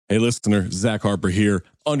Hey, listener, Zach Harper here.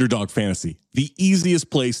 Underdog Fantasy, the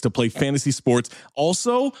easiest place to play fantasy sports.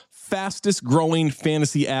 Also, fastest growing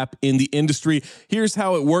fantasy app in the industry. Here's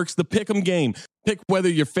how it works. The Pick'em game. Pick whether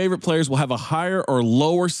your favorite players will have a higher or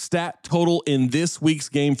lower stat total in this week's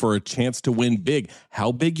game for a chance to win big.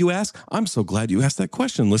 How big, you ask? I'm so glad you asked that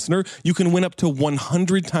question, listener. You can win up to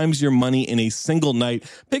 100 times your money in a single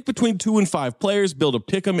night. Pick between 2 and 5 players, build a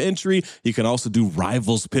Pick'em entry. You can also do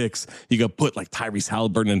rivals picks. You can put like Tyrese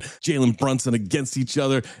Halliburton and Jalen Brunson against each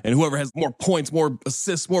other, and whoever has more points, more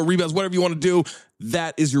assists, more rebounds, whatever you want to do,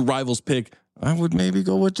 that is your rivals pick. I would maybe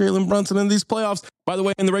go with Jalen Brunson in these playoffs. By the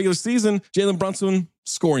way, in the regular season, Jalen Brunson,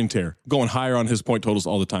 scoring tear, going higher on his point totals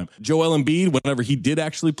all the time. Joel Embiid, whenever he did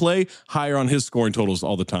actually play, higher on his scoring totals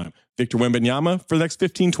all the time. Victor Wembanyama, for the next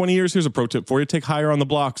 15, 20 years, here's a pro tip for you. Take higher on the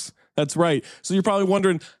blocks. That's right. So you're probably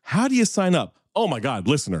wondering, how do you sign up? Oh my God,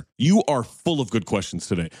 listener, you are full of good questions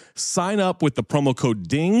today. Sign up with the promo code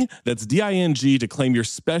DING, that's D-I-N-G, to claim your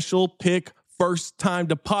special pick first time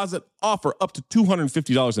deposit offer up to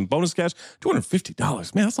 $250 in bonus cash.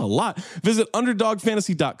 $250, man, that's a lot. Visit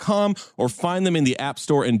underdogfantasy.com or find them in the App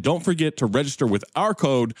Store. And don't forget to register with our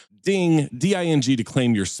code DING, D-I-N-G, to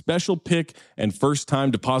claim your special pick and first time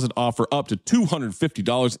deposit offer up to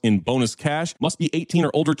 $250 in bonus cash. Must be 18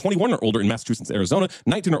 or older, 21 or older in Massachusetts, Arizona,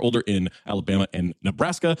 19 or older in Alabama and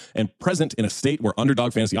Nebraska, and present in a state where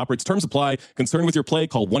Underdog Fantasy operates. Terms apply. Concerned with your play,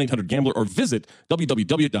 call 1-800-GAMBLER or visit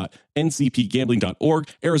www.ncpgambling.org.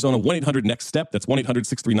 Arizona, 1-800-NEXT-STEP. That's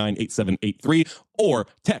 1-800-639-8783. Or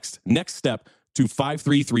text NEXT STEP to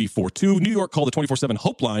 53342. New York, call the 24/7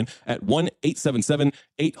 Hope line at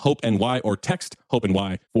 1-877-8-HOPE-NY or text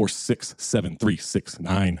HOPE-NY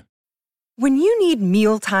 467-369. When you need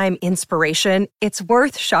mealtime inspiration, it's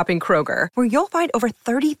worth shopping Kroger, where you'll find over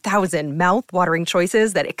 30,000 mouth-watering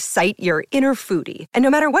choices that excite your inner foodie. And no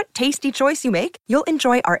matter what tasty choice you make, you'll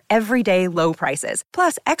enjoy our everyday low prices,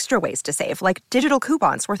 plus extra ways to save, like digital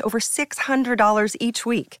coupons worth over $600 each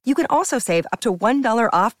week. You can also save up to $1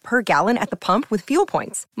 off per gallon at the pump with fuel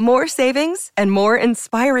points. More savings and more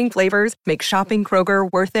inspiring flavors make shopping Kroger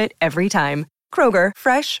worth it every time. Kroger,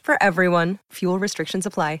 fresh for everyone. Fuel restrictions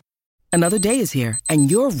apply. Another day is here,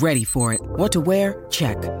 and you're ready for it. What to wear?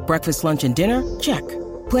 Check. Breakfast, lunch, and dinner? Check.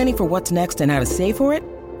 Planning for what's next and how to save for it?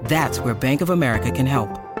 That's where Bank of America can help.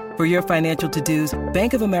 For your financial to-dos,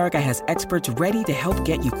 Bank of America has experts ready to help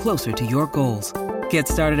get you closer to your goals. Get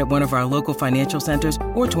started at one of our local financial centers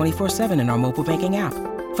or 24/7 in our mobile banking app.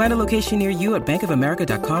 Find a location near you at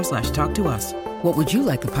bankofamerica.com/talktous. What would you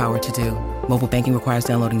like the power to do? Mobile banking requires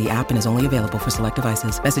downloading the app and is only available for select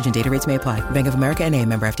devices. Message and data rates may apply. Bank of America N.A.,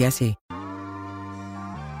 member FDIC.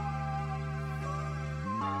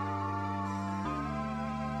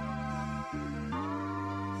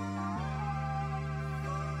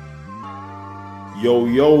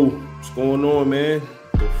 Yo, what's going on, man?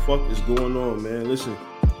 The fuck is going on, man? Listen,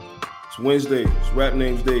 it's Wednesday. It's Rap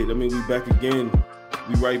Names Day. That means we back again.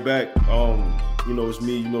 We right back. It's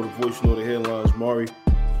me. You know the voice. You know the headlines. Mari,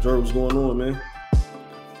 Jerry, what's going on, man?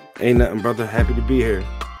 Ain't nothing, brother. Happy to be here.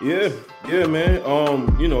 Yeah, man.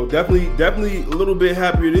 Definitely a little bit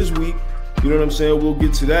happier this week. You know what I'm saying? We'll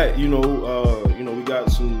get to that. We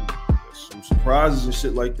got some surprises and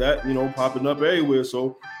shit like that, popping up everywhere.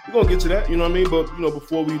 So we're gonna get to that, you know what I mean? But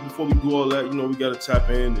before we do all that, we gotta tap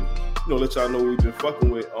in and let y'all know what we've been fucking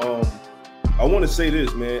with. I want to say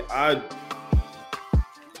this, man.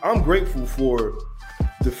 I'm grateful for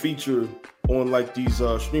the feature on like these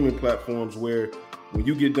streaming platforms where when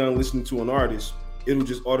you get done listening to an artist, it'll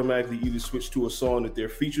just automatically either switch to a song that they're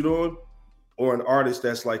featured on or an artist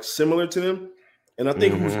that's like similar to them. And I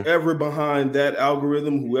think who's ever behind that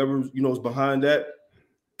algorithm, whoever is behind that,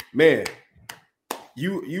 man,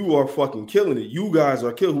 you are fucking killing it. You guys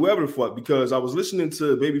are killing whoever the fuck, because I was listening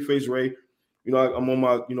to Babyface Ray. I'm on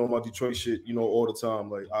my my Detroit shit, all the time.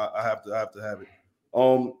 Like I have to have it.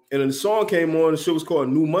 And then the song came on. The shit was called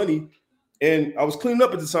New Money, and I was cleaning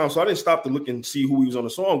up at the time, so I didn't stop to look and see who he was on the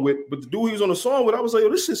song with. But the dude he was on the song with, I was like, yo,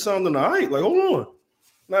 this shit sounding all right. Like, hold on.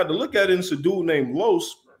 And I had to look at it, and it's a dude named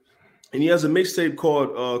Los, and he has a mixtape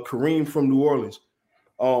called Kareem from New Orleans.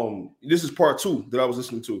 This is part 2 that I was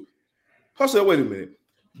listening to. I said, wait a minute.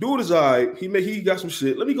 Dude is all right. He got some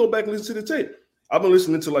shit. Let me go back and listen to the tape. I've been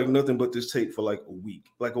listening to like nothing but this tape for like a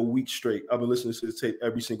week straight. I've been listening to the tape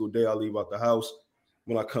every single day I leave out the house.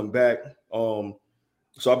 When I come back, so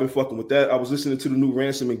I've been fucking with that. I was listening to the new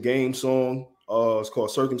Ransom and Game song. It's called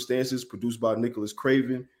Circumstances, produced by Nicholas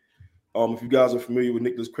Craven. If you guys are familiar with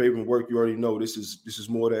Nicholas Craven work, you already know this is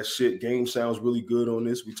more of that shit. Game sounds really good on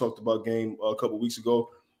this. We talked about Game a couple weeks ago.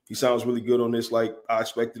 He sounds really good on this, like I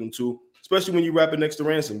expected him to. especially when you rapping next to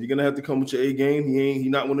Ransom. You're gonna have to come with your A game. He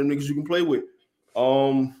not one of the niggas you can play with. I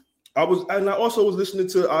also was listening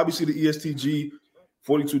to obviously the ESTG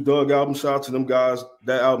 42 Dugg album. Shout out to them guys.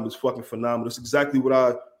 That album is fucking phenomenal. It's exactly what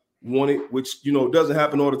I wanted, which doesn't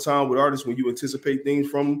happen all the time with artists. When you anticipate things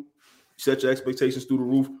from them, set your expectations through the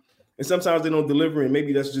roof, and sometimes they don't deliver, and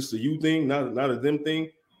maybe that's just a you thing, not a them thing.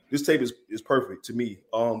 This tape is perfect to me.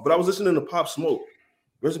 But I was listening to Pop Smoke.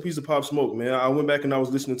 Rest in peace to Pop Smoke, man. I went back and I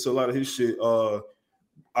was listening to a lot of his shit.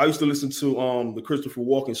 I used to listen to the Christopher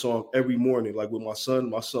Walken song every morning, like with my son.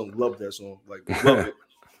 My son loved that song, like loved it.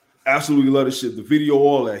 Absolutely love this shit. The video,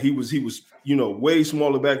 all that. He was way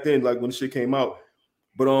smaller back then, like when the shit came out.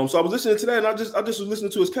 But so I was listening to that, and I just was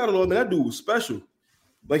listening to his catalog, and that dude was special.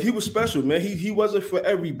 Like he was special, man. He wasn't for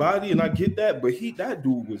everybody, and I get that, but that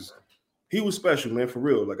dude was special, man, for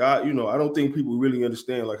real. Like I don't think people really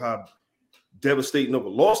understand like how devastating of a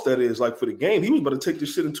loss that is, like for the game. He was about to take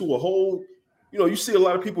this shit into a whole, you see a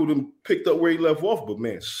lot of people that picked up where he left off, but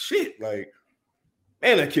man, shit, like,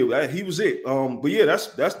 man, that kid, he was it. But yeah,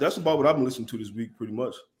 that's about what I've been listening to this week, pretty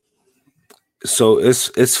much. So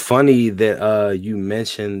it's funny that you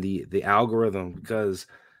mentioned the algorithm, because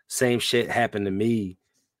same shit happened to me.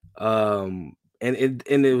 And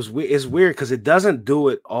it's weird because it doesn't do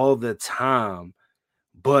it all the time,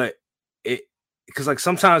 but because like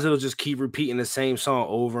sometimes it'll just keep repeating the same song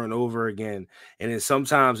over and over again, and then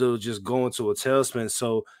sometimes it'll just go into a tailspin.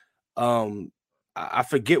 So I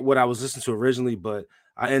forget what I was listening to originally, but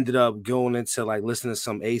I ended up going into like listening to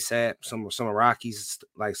some ASAP, some of Rocky's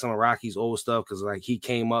old stuff, because like he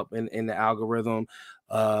came up in the algorithm.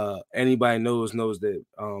 Anybody knows that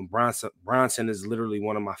Bronson is literally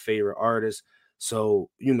one of my favorite artists. So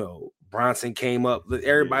Bronson came up.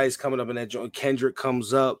 Everybody's coming up in that joint. Kendrick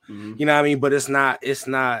comes up. Mm-hmm. You know what I mean? But it's not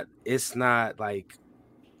like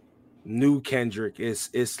new Kendrick.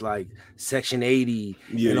 It's like Section 80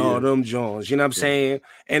 and all them joints. You know what I'm saying?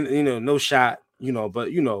 And no shot. But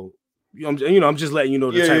I'm just letting you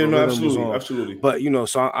know the type of rhythm was on. Absolutely. But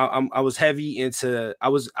so I was heavy into.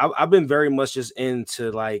 I've been very much just into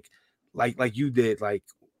like you did, like.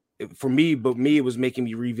 For me, it was making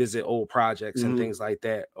me revisit old projects and things like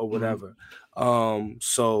that or whatever.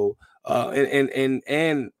 So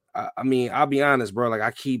I mean, I'll be honest, bro. Like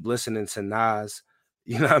I keep listening to Nas.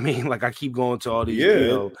 You know what I mean? Like I keep going to all these,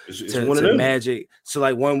 to Magic. So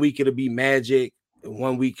like 1 week it'll be Magic,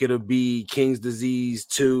 1 week it'll be King's Disease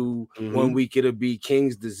 2, 1 week it'll be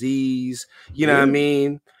King's Disease. You know what I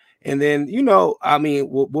mean? And then I mean,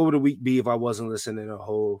 what would a week be if I wasn't listening to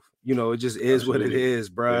Hov? It just is what it is,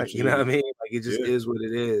 bro. Absolutely. You know what I mean? Like it just is what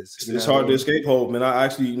it is. It's hard to escape Hov, man. I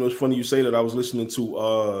actually, it's funny you say that. I was listening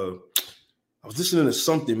to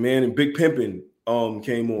something, man, and Big Pimpin'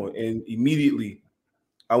 came on, and immediately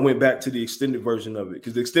I went back to the extended version of it,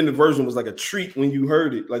 because the extended version was like a treat when you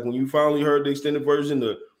heard it. Like when you finally heard the extended version,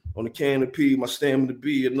 on the canopy, my stamina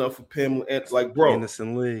be enough for Pamela. Like, bro,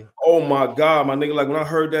 innocently. Oh my God, my nigga. Like when I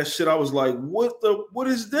heard that shit, I was like, what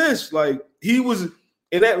is this? Like he was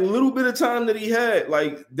in that little bit of time that he had.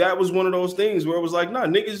 Like that was one of those things where it was like, nah,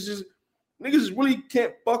 niggas really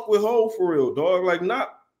can't fuck with Hov for real, dog. Like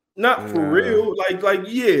not for real. Like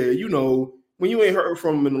yeah, when you ain't heard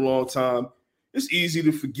from him in a long time, it's easy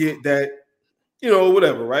to forget that.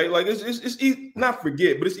 Whatever, right? Like it's not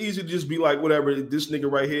forget, but it's easy to just be like, whatever. This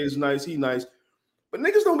nigga right here is nice, he nice. But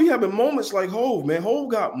niggas don't be having moments like Hov, man. Hov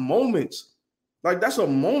got moments. Like that's a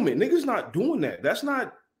moment. Niggas not doing that.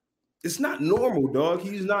 It's not normal, dog.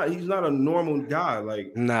 He's not a normal guy.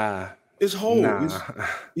 Like nah, it's Hov. Nah.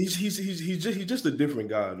 He's just a different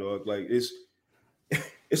guy, dog. Like it's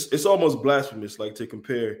almost blasphemous, like to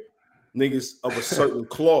compare niggas of a certain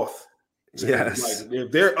cloth. Yes, like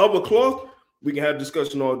if they're of a cloth, we can have a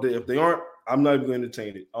discussion all day. If they aren't, I'm not even going to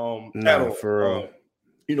entertain it. At all. For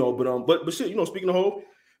real. But shit, speaking of Hov,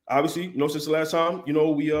 obviously, since the last time,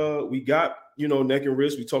 we got, Neck and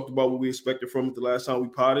Wrist. We talked about what we expected from it the last time we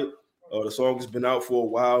potted. The song has been out for a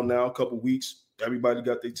while now, a couple weeks. Everybody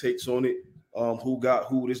got their takes on it. Who got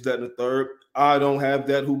who, this, that, and the third. I don't have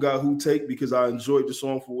that who got who take, because I enjoyed the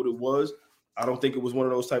song for what it was. I don't think it was one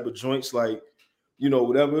of those type of joints like,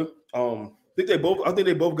 whatever. I think they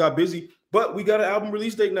both got busy. But we got an album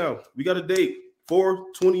release date now. We got a date,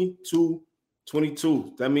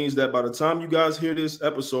 4/22/22. That means that by the time you guys hear this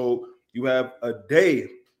episode, you have a day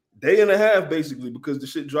and a half, basically, because the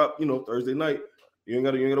shit dropped, Thursday night. You ain't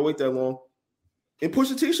gotta wait that long. And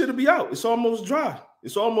Pusha T shit will be out. It's almost dry.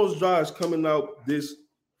 It's coming out this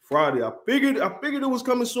Friday. I figured it was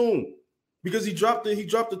coming soon, because he dropped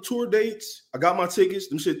the tour dates. I got my tickets.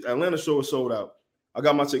 Them shit, Atlanta show is sold out. I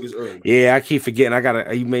got my tickets early. Yeah, I keep forgetting.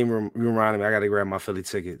 You reminded me. I gotta grab my Philly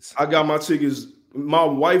tickets. I got my tickets. My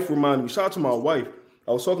wife reminded me. Shout out to my wife.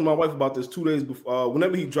 I was talking to my wife about this 2 days before.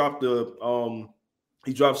 Whenever he dropped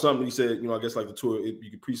he dropped something. He said, I guess like the tour, you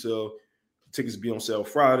could pre-sale tickets, be on sale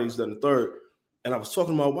Fridays, then the 3rd. And I was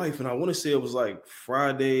talking to my wife, and I want to say it was like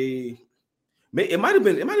Friday. It might have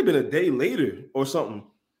been a day later or something.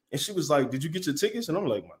 And she was like, "Did you get your tickets?" And I'm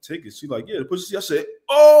like, "My tickets?" She's like, "Yeah." I said,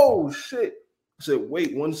 "Oh shit!" I said,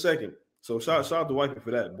 "Wait 1 second." So shout out to wifey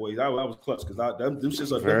for that, boy. That was clutch because them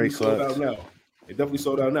shits are definitely sold out now. They definitely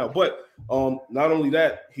sold out now. But not only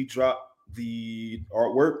that, he dropped the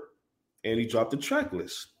artwork and he dropped the track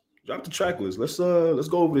list. Let's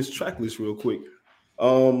go over this track list real quick.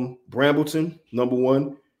 Brambleton, number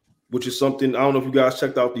 1, which is something, I don't know if you guys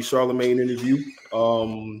checked out the Charlemagne interview.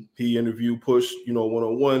 He interviewed Push,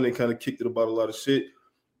 one-on-one, and kind of kicked it about a lot of shit.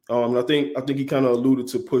 And I think he kind of alluded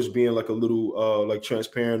to Push being like a little like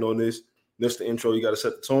transparent on this. That's the intro. You got to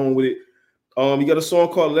set the tone with it. You got a song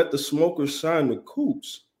called "Let the Smokers Shine the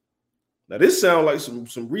Coops." Now this sounds like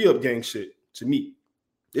some re-up gang shit to me.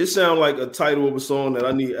 It sounds like a title of a song that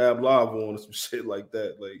I need Ab Live on or some shit like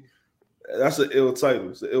that. Like that's an ill title.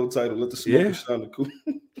 It's an ill title. Let the Smokers Shine the Coops.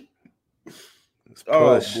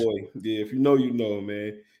 Oh boy, yeah. If you know,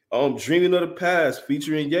 man. Dreaming of the Past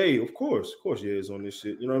featuring Ye. Of course, Ye is on this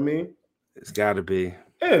shit. You know what I mean? It's got to be.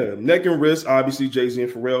 Yeah, Neck and Wrist. Obviously, Jay-Z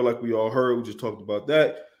and Pharrell, like we all heard. We just talked about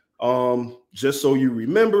that. Just So You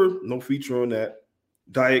Remember, no feature on that.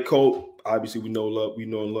 Diet Coke. Obviously, we know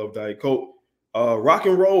and love Diet Coke. Rock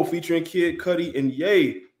and Roll featuring Kid Cudi and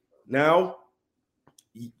Ye. Now,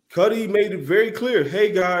 Cudi made it very clear.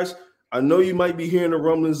 Hey guys, I know you might be hearing the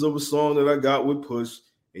rumblings of a song that I got with Push,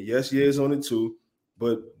 and yes, Ye is on it too.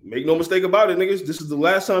 But make no mistake about it, niggas. This is the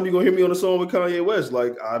last time you're gonna hear me on a song with Kanye West.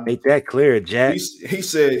 Like, I make that clear, Jack. He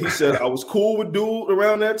said I was cool with Dude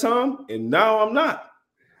around that time, and now I'm not.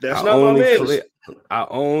 That's not my man. I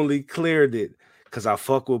only cleared it because I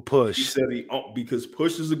fuck with Push. He said because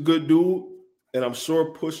Push is a good dude, and I'm sure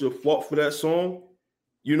Push have fought for that song.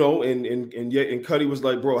 And Cudi was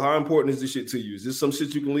like, bro, how important is this shit to you? Is this some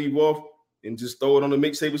shit you can leave off and just throw it on the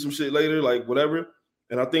mixtape or some shit later, like whatever?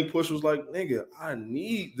 And I think Push was like, nigga, I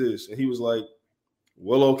need this. And he was like,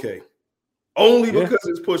 well, okay. Only because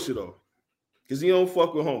it's Pusha though. Because he don't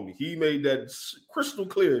fuck with homie. He made that crystal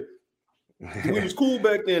clear. We was cool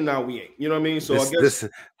back then, now we ain't. You know what I mean? So I guess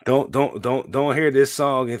don't hear this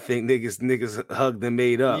song and think niggas hugged and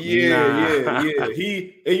made up. Yeah. And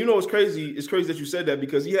you know what's crazy? It's crazy that you said that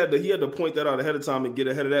because he had to point that out ahead of time and get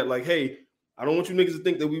ahead of that. Like, hey, I don't want you niggas to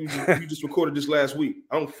think that we just recorded this last week.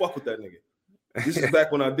 I don't fuck with that nigga. This is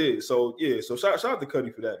back when I did. So yeah. So shout out to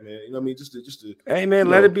Cudi for that, man. You know what I mean? Just to hey man,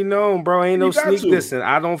 let it be known, bro. Ain't no sneak dissing.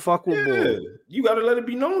 I don't fuck with bull. You gotta let it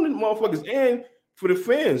be known, motherfuckers, and for the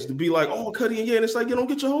fans to be like, oh, Cudi and and it's like, don't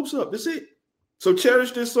get your hopes up. That's it. So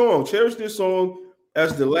cherish this song. Cherish this song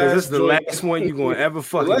as the last. This is the last one you're gonna ever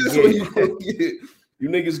fucking get. You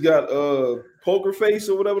niggas got Poker Face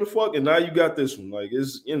or whatever the fuck, and now you got this one. Like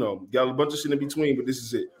it's got a bunch of shit in between, but this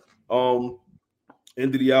is it.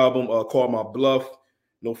 End of the album, Call My Bluff,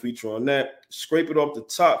 no feature on that. Scrape It Off the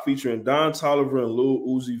Top featuring Don Toliver and Lil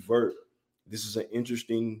Uzi Vert. This is an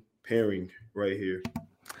interesting pairing right here.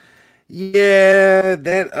 Yeah,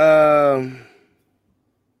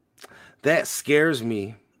 that scares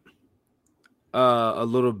me a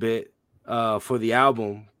little bit for the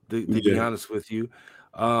album, to be honest with you,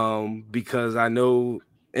 because I know,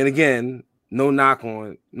 and again, no knock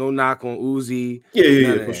on Uzi.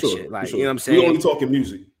 Yeah, for sure. Like, for sure. You know what I'm saying? We only talking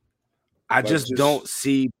music. I just don't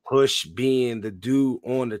see Push being the dude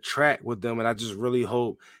on the track with them, and I just really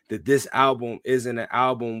hope that this album isn't an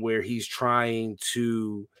album where he's trying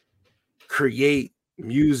to create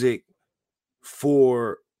music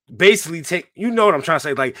for basically what I'm trying to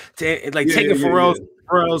say, taking Pharrell's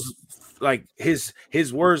like his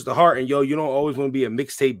words to heart, and you don't always want to be a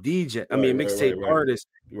mixtape DJ. I mean, mixtape artist,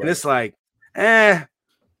 and it's like, I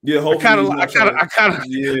kind of like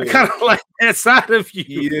that side of you.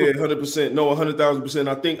 Yeah, 100%. No,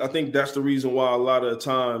 100,000%. I think that's the reason why a lot of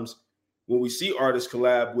times when we see artists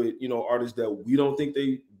collab with artists that we don't think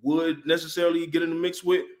they would necessarily get in the mix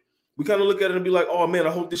with, we kind of look at it and be like, oh man,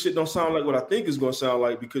 I hope this shit don't sound like what I think it's going to sound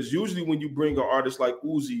like. Because usually when you bring an artist like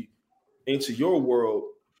Uzi into your world,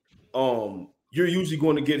 you're usually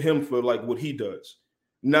going to get him for like what he does,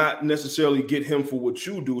 not necessarily get him for what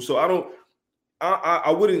you do. So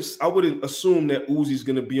I wouldn't assume that Uzi's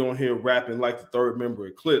going to be on here rapping like the third member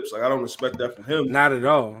of Clips. Like I don't expect that from him. Not at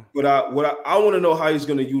all. But I want to know how he's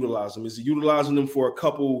going to utilize them. Is he utilizing them for a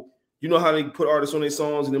couple? You know how they put artists on their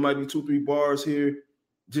songs and there might be 2-3 bars here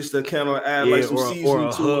just to kind of add like some seasoning or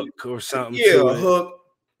a to hook it. or something. Yeah, a hook,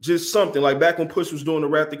 just something. Like back when Push was doing the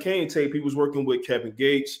Wrath of Cain tape, he was working with Kevin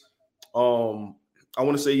Gates. I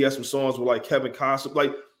want to say he had some songs with like Kevin Costner.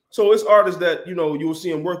 Like, so it's artists that you'll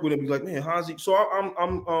see him work with and be like, man, how's he? So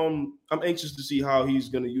I'm anxious to see how he's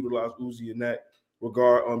going to utilize Uzi in that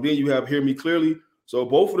regard. Then you have Hear Me Clearly. So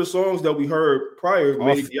both of the songs that we heard prior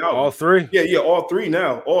made the album. All three? Yeah, all three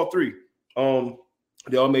now. All three.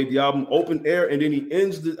 They all made the album Open Air, and then he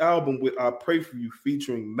ends the album with I Pray For You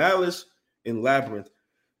featuring Malice and Labyrinth.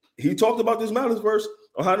 He talked about this Malice verse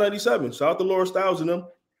on Hot 97. Shout out to Laura Styles and them.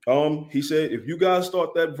 He said, if you guys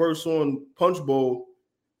thought that verse on Punch Bowl,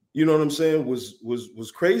 you know what I'm saying,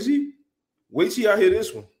 was crazy, wait till y'all hear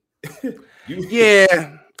this one.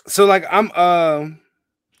 Yeah. So like all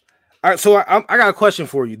right, so I got a question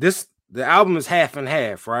for you. The album is half and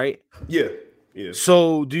half, right? Yeah.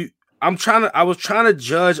 So I was trying to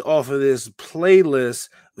judge off of this playlist.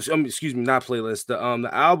 Excuse me, not playlist. The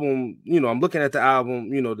album. I'm looking at the album.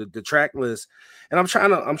 The track list, and I'm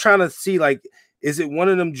trying to see like, is it one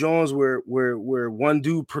of them Jones where one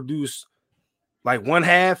dude produced like one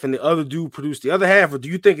half and the other dude produced the other half, or do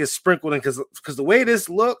you think it's sprinkled in? Because the way this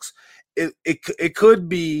looks, it could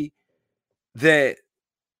be that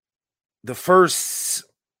the first,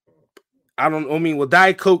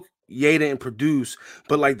 Diet Coke, Ye didn't produce,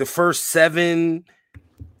 but like the first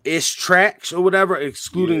 7-ish tracks or whatever,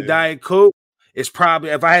 excluding Diet Coke, is probably,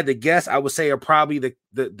 if I had to guess, I would say are probably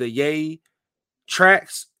the Ye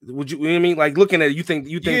tracks. Would you know what I mean? Like looking at it, you think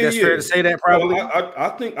that's fair to say that probably? Well, I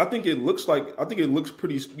think it looks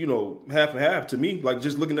pretty, half and half to me. Like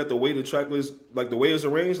just looking at the way the track list, like the way it's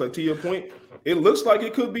arranged, like to your point, it looks like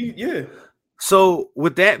it could be, yeah. So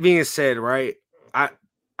with that being said, right,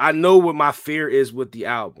 I know what my fear is with the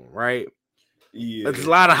album, right? Yeah. There's a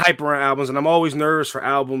lot of hype around albums, and I'm always nervous for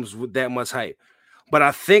albums with that much hype. But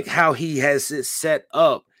I think how he has it set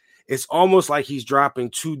up, it's almost like he's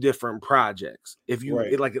dropping two different projects. If you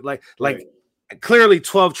like clearly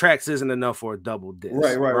 12 tracks isn't enough for a double disc.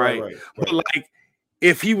 Right. But like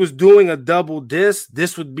if he was doing a double disc,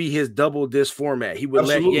 this would be his double disc format. He would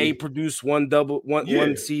let Ye produce one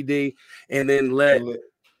CD and then let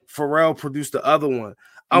Pharrell produce the other one.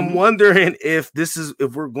 I'm wondering if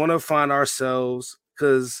we're gonna find ourselves,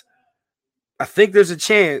 because I think there's a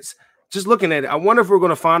chance, just looking at it, I wonder if we're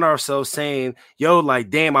gonna find ourselves saying, yo, like,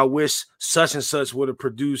 damn, I wish such and such would have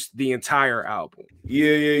produced the entire album.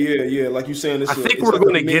 Yeah. Like you're saying, I think we're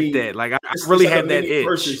gonna get that. Like I really had that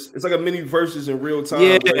itch. It's like a mini verses in real time.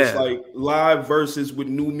 Yeah. It's like live verses with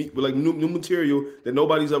new material that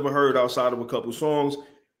nobody's ever heard outside of a couple songs.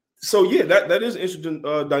 So yeah, that is an interesting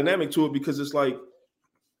dynamic to it, because it's like,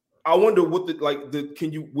 I wonder what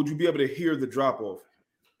would you be able to hear the drop off,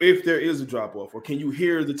 if there is a drop off, or can you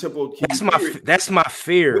hear the tempo? That's my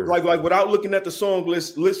fear. Like without looking at the song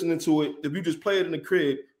list, listening to it, if you just play it in the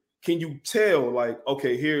crib, can you tell like,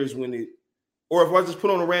 okay, here's when it, or if I just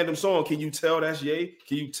put on a random song, can you tell that's Ye?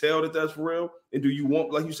 Can you tell that that's Pharrell? And do you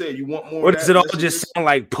want, like you said, you want more? Or does it all just sound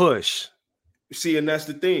like Push? See, and that's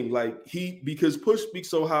the thing. Like because Push speaks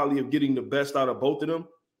so highly of getting the best out of both of them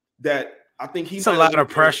that I think it's a lot of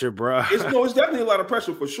pressure, bro. It's definitely a lot of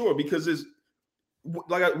pressure for sure, because it's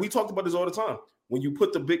like we talked about this all the time. When you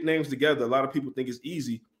put the big names together, a lot of people think it's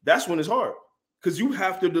easy. That's when it's hard, because you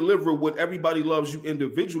have to deliver what everybody loves you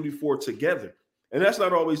individually for together, and that's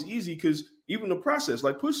not always easy. Because even the process,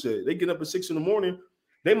 like Push said, they get up at 6 a.m.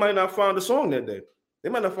 They might not find a song that day. They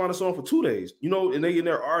might not find a song for 2 days, and they in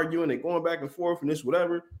there arguing, they going back and forth and this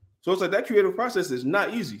whatever. So it's like that creative process is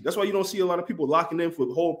not easy. That's why you don't see a lot of people locking in for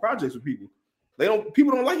the whole projects with people.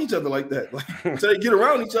 People don't like each other like that. Like until they get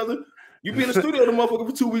around each other, you be in the studio with a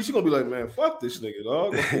motherfucker for 2 weeks, you're gonna be like, man, fuck this nigga,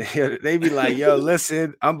 dog. Yeah, they be like, yo,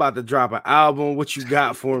 listen, I'm about to drop an album. What you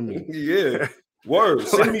got for me? Yeah. Word,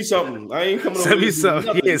 send me something. I ain't coming over. Send me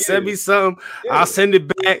something. Yeah, send me something. Yeah. I'll send it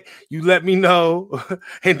back. You let me know.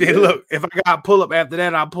 And then look, if I got pull up after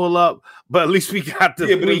that, I'll pull up. But at least we got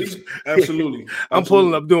the absolutely. I'm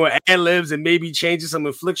pulling up doing ad-libs and maybe changing some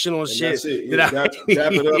inflection on shit. That's it. Yeah, dap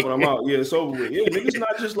it up and I'm out. Yeah, it's over with. Yeah, niggas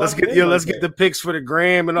not just let's get the pics for the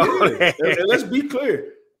gram and all that. And let's be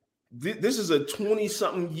clear. This is a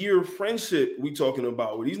 20-something year friendship we talking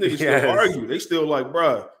about. Where these niggas still argue. They still like,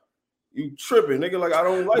 bruh, you tripping, nigga? Like I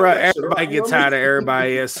don't like that. Everybody get tired of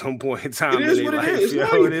everybody at some point in time. It is what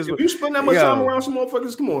it is. If you spend that much time around some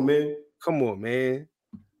motherfuckers, come on, man.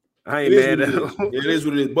 I ain't mad at them. It is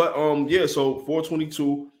what it is. But yeah. So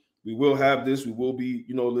 422, we will have this. We will be,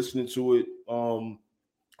 listening to it.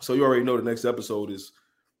 So you already know the next episode is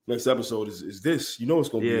this. It's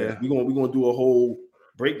gonna be. We're gonna do a whole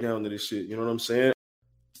breakdown of this shit. You know what I'm saying?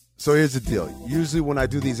 So here's the deal. Usually when I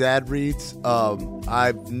do these ad reads,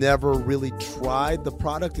 I've never really tried the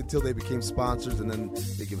product until they became sponsors, and then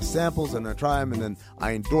they give us samples, and I try them, and then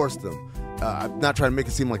I endorse them. I'm not trying to make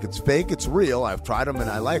it seem like it's fake. It's real. I've tried them, and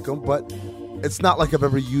I like them, but it's not like I've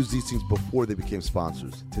ever used these things before they became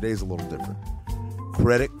sponsors. Today's a little different.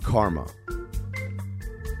 Credit Karma.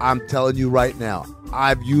 I'm telling you right now,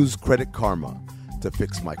 I've used Credit Karma to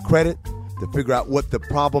fix my credit, to figure out what the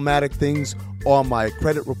problematic things on my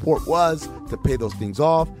credit report was, to pay those things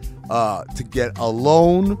off, to get a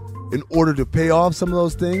loan in order to pay off some of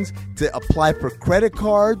those things, to apply for credit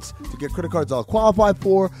cards, to get credit cards I'll qualify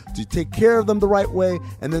for, to take care of them the right way,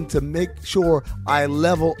 and then to make sure I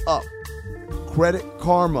level up. Credit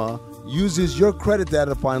Karma uses your credit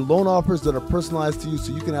data to find loan offers that are personalized to you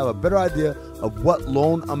so you can have a better idea of what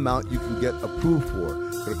loan amount you can get approved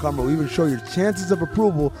for. Credit Karma will even show your chances of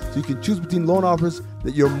approval so you can choose between loan offers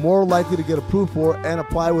that you're more likely to get approved for and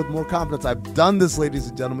apply with more confidence. I've done this, ladies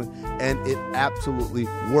and gentlemen, and it absolutely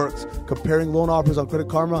works. Comparing loan offers on Credit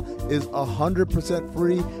Karma is 100%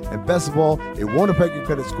 free, and best of all, it won't affect your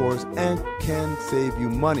credit scores and can save you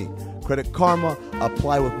money. Credit Karma,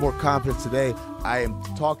 apply with more confidence today. I am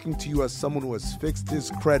talking to you as someone who has fixed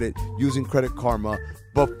his credit using Credit Karma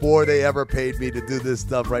before they ever paid me to do this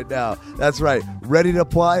stuff right now. That's right. Ready to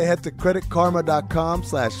apply? Head to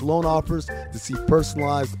creditkarma.com/loan offers to see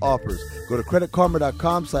personalized offers. Go to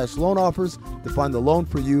creditkarma.com/loan offers to find the loan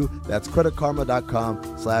for you. That's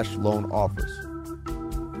creditkarma.com/loan offers.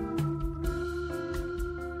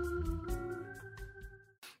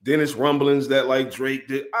 Then it's rumblings that like Drake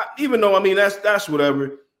did, even though, I mean, that's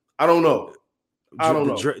whatever. I don't know.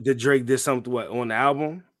 Did Drake did something on the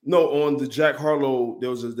album? No, on the Jack Harlow, there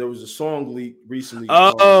was a song leak recently.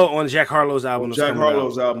 On Jack Harlow's album. Jack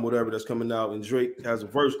Harlow's album, whatever, that's coming out, and Drake has a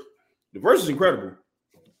verse. The verse is incredible.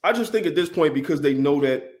 I just think at this point, because they know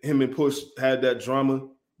that him and Push had that drama,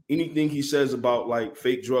 anything he says about like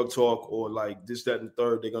fake drug talk or like this, that, and the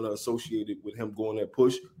third, they're gonna associate it with him going at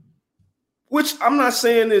Push. Which I'm not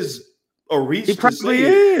saying is a reach. He probably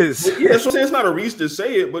is. Yeah, so it's not a reach to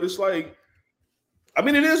say it, but it's like, I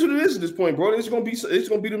mean, it is what it is at this point, bro. It's gonna be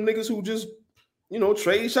them niggas who just,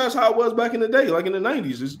 trade shots how it was back in the day, like in the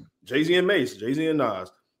 90s. It's Jay-Z and Mace, Jay-Z and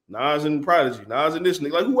Nas and Prodigy, Nas and this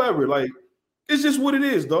nigga, like whoever. Like, it's just what it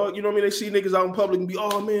is, dog. You know what I mean? They see niggas out in public and be,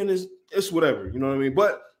 oh man, it's whatever. You know what I mean?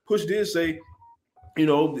 But Push did say,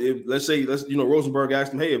 if Rosenberg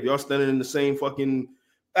asked him, hey, if y'all standing in the same fucking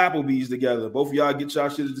Applebee's together, both of y'all get y'all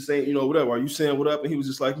shit at the same, whatever. Are you saying what up? And he was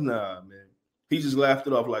just like, nah, man. He just laughed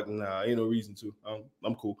it off like, nah, ain't no reason to.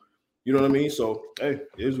 I'm cool. You know what I mean? So, hey,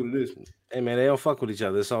 it is what it is. Hey, man, they don't fuck with each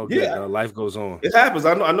other. It's all good. Yeah. Life goes on. It happens.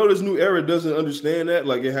 I know this new era doesn't understand that.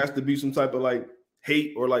 Like, it has to be some type of, like,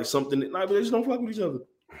 hate or, like, something. But they just don't fuck with each other.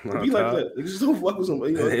 It be like that. They just don't fuck with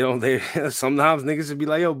somebody. Sometimes niggas would be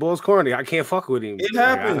like, yo, Bo's corny. I can't fuck with him. It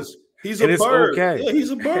happens. He's a bird. Okay. Yeah,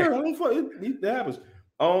 he's a bird. I don't fuck. It happens.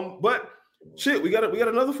 But shit, we got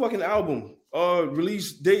another fucking album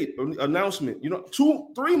release date announcement.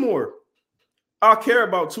 3 more. I care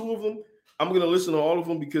about 2 of them. I'm gonna listen to all of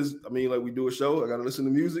them because I mean, like we do a show. I gotta listen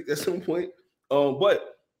to music at some point.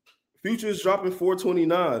 But Future is dropping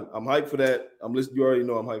 4/29. I'm hyped for that. I'm listening. You already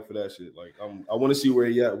know I'm hyped for that shit. Like I want to see where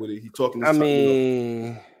he at with it. He talking. I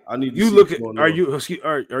mean, I need. You look at. Are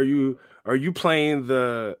you playing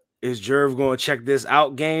the? Is Jerv going to check this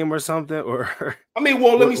out game or something? Or I mean,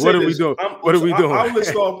 well, let me say what this. Are we doing? What are we doing?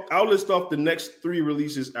 I'll list off the next 3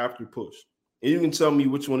 releases after Push, and you can tell me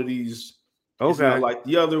which one of these is not like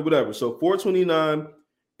the other, whatever. So 4/29.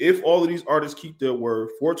 If all of these artists keep their word,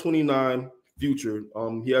 4/29. Future.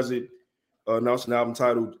 He has it announced an album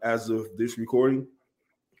titled as of this recording.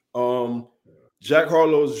 Jack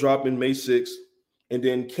Harlow is dropping May 6th, and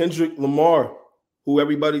then Kendrick Lamar, who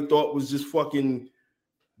everybody thought was just fucking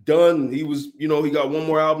done. He was, he got one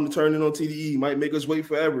more album to turn in on TDE. Might make us wait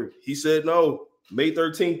forever. He said no. May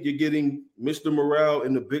 13th, you're getting Mr. Morale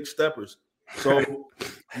and the Big Steppers. So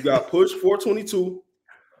you got Push 4/22,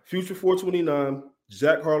 Future 4/29,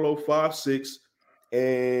 Jack Harlow 5/6,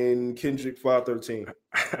 and Kendrick 5/13.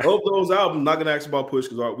 Of those albums, not gonna ask about Push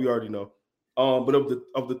because we already know. But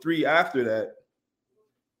of the 3 after that,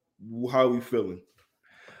 how are we feeling?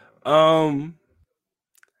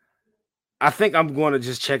 I think I'm going to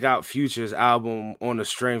just check out Future's album on the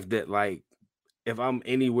strength that, like, if I'm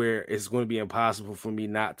anywhere, it's going to be impossible for me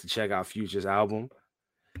not to check out Future's album.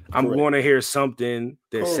 I'm going to hear something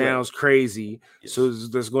that sounds crazy, so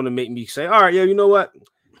that's going to make me say, all right, yeah, you know what?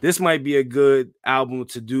 This might be a good album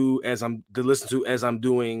to listen to as I'm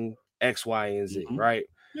doing X, Y, and Z, right?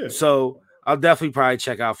 Yeah. So I'll definitely probably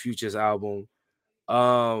check out Future's album.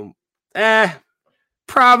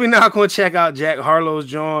 probably not going to check out Jack Harlow's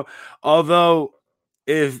joint. Although,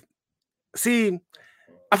 I feel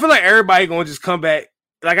like everybody going to just come back.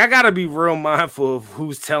 Like, I got to be real mindful of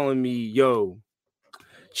who's telling me, yo,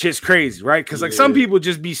 shit's crazy, right? Because like some people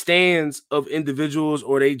just be stands of individuals,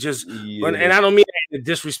 or they just, and I don't mean that in a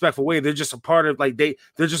disrespectful way. They're just a part of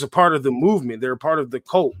they're just a part of the movement. They're a part of the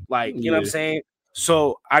cult, like you know what I'm saying.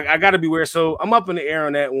 So I got to be aware. So I'm up in the air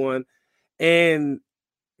on that one. And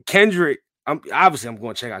Kendrick, I'm going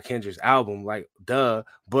to check out Kendrick's album, like duh.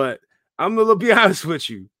 But I'm gonna be honest with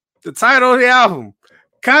you, the title of the album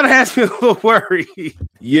kind of has me a little worried.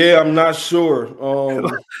 Yeah, I'm not sure.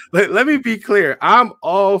 Let me be clear. I'm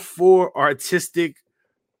all for artistic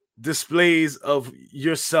displays of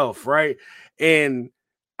yourself, right? And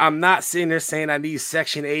I'm not sitting there saying I need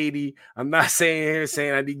Section 80. I'm not saying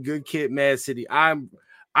I need Good Kid, Mad City. I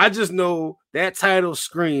just know that title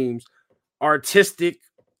screams artistic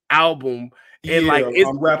album. And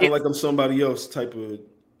I'm rapping like I'm somebody else type of.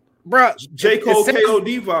 Bro, J. Cole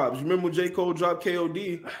KOD vibes. Remember when J. Cole dropped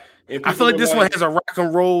KOD? I feel like this one has a rock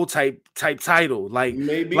and roll type title. Like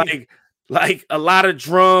maybe like a lot of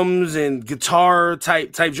drums and guitar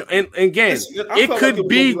type. And again, it could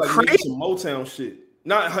be like crazy. Some Motown shit.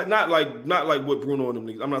 Not like what Bruno and them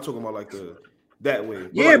niggas. I'm not talking about like that way.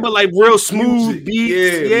 But like real smooth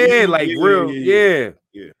beats.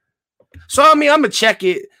 Yeah. So I mean, I'm gonna check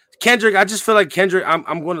it. Kendrick, I just feel like Kendrick,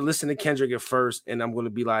 I'm going to listen to Kendrick at first, and I'm going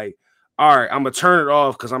to be like, all right, I'm going to turn it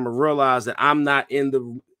off because I'm going to realize that I'm not in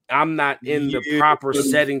the proper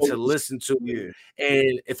setting to listen to it.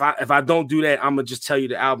 And if I don't do that, I'm going to just tell you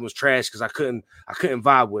the album's trash because I couldn't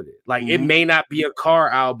vibe with it. Like it may not be a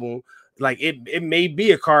car album. Like it may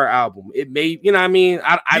be a car album. It may, you know what I mean?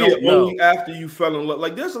 I don't know. Only after you fell in love.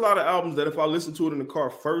 Like there's a lot of albums that if I listened to it in the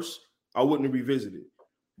car first, I wouldn't have revisited.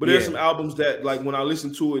 But there's some albums that, like, when I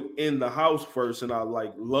listen to it in the house first and I,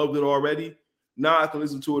 like, loved it already, now I can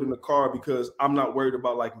listen to it in the car because I'm not worried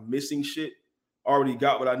about, like, missing shit. Already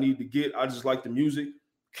got what I need to get. I just like the music.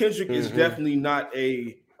 Kendrick is definitely not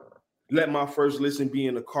a let my first listen be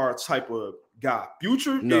in the car type of guy.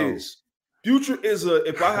 Future is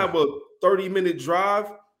if I have a 30-minute drive,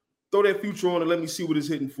 throw that Future on and let me see what it's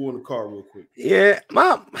hitting for in the car real quick. Yeah,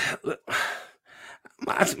 my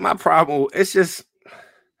problem, it's just,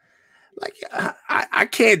 like I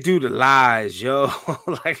can't do the lies, yo.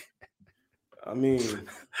 Like, I mean,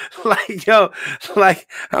 like, yo, like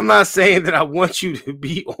I'm not saying that I want you to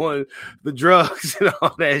be on the drugs and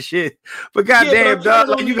all that shit, but goddamn, dog,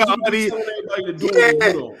 like you got all these.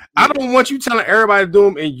 I don't want you telling everybody to do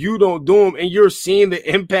them and you don't do them, and you're seeing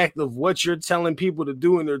the impact of what you're telling people to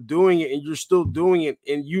do, and they're doing it, and you're still doing it,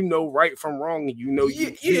 and you know right from wrong, and you know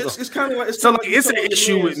it's kind of like it's an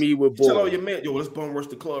issue with me with boys. Tell all your man, yo, let's bum rush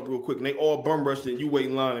the club real quick, and they all bum rushed it. And you wait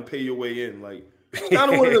in line and pay your way in, like.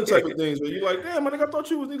 Kind of one of them type of things where you're like, damn, I think I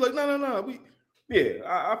thought you was. He's like, no. I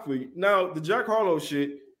feel you. Now, the Jack Harlow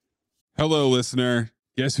shit. Hello, listener.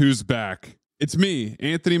 Guess who's back? It's me,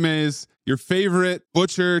 Anthony Mays, your favorite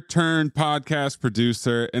butcher turned podcast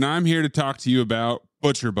producer, and I'm here to talk to you about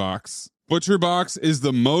ButcherBox. ButcherBox is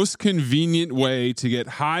the most convenient way to get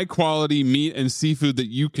high quality meat and seafood that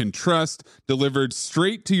you can trust delivered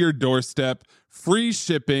straight to your doorstep, free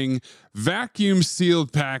shipping, vacuum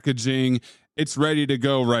sealed packaging. It's ready to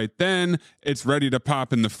go right then. It's ready to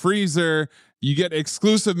pop in the freezer. You get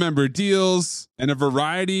exclusive member deals and a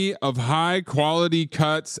variety of high quality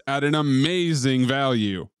cuts at an amazing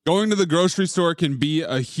value. Going to the grocery store can be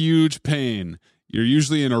a huge pain. You're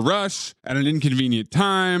usually in a rush at an inconvenient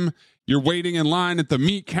time. You're waiting in line at the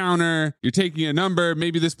meat counter. You're taking a number.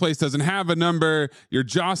 Maybe this place doesn't have a number. You're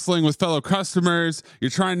jostling with fellow customers. You're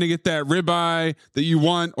trying to get that ribeye that you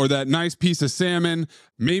want or that nice piece of salmon.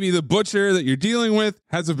 Maybe the butcher that you're dealing with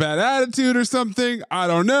has a bad attitude or something. I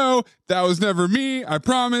don't know. That was never me, I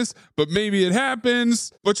promise. But maybe it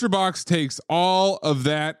happens. ButcherBox takes all of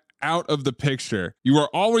that out of the picture. You are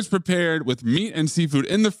always prepared with meat and seafood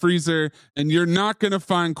in the freezer, and you're not going to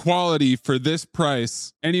find quality for this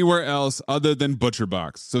price anywhere else other than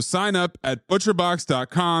ButcherBox. So sign up at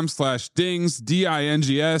butcherbox.com/dings,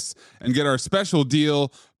 D-I-N-G-S, and get our special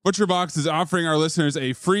deal. ButcherBox is offering our listeners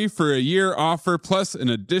a free for a year offer plus an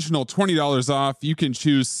additional $20 off. You can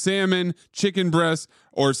choose salmon, chicken breast,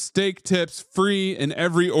 or steak tips free in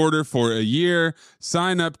every order for a year.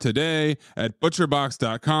 Sign up today at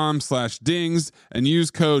butcherbox.com/dings and use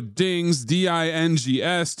code DINGS,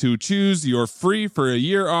 D-I-N-G-S, to choose your free for a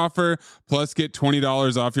year offer plus get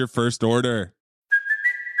 $20 off your first order.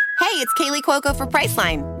 Hey, it's Kaylee Cuoco for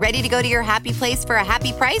Priceline. Ready to go to your happy place for a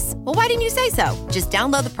happy price? Well, why didn't you say so? Just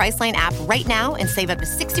download the Priceline app right now and save up to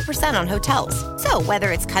 60% on hotels. So So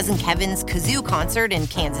whether it's Cousin Kevin's Kazoo concert in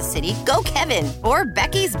Kansas City, go Kevin, or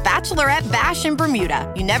Becky's Bachelorette Bash in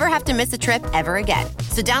Bermuda, you never have to miss a trip ever again.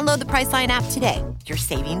 So download the Priceline app today. Your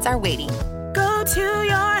savings are waiting. Go to your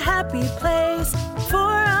happy place for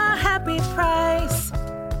a happy price.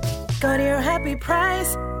 Go to your happy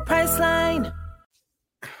price, Priceline.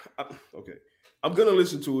 Okay. I'm going to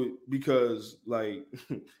listen to it because, like...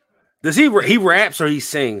 Does he raps or he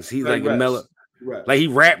sings? He's like a mellow... Like he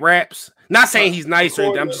raps. Not saying he's nice or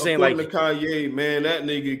anything. I'm just saying like to Kanye, man, that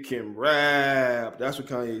nigga can rap. That's what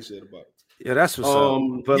Kanye said about it. Yeah, that's what's up.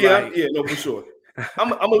 But no, for sure. I'm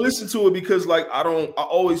gonna listen to it because like I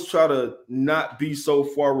always try to not be so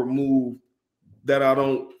far removed that I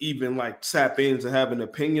don't even like tap into have an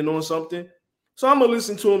opinion on something. So I'm gonna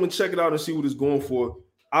listen to him and check it out and see what it's going for.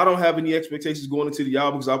 I don't have any expectations going into the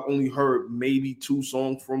album because I've only heard maybe 2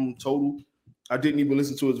 songs from him total. I didn't even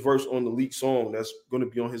listen to his verse on the leaked song that's going to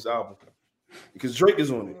be on his album because Drake is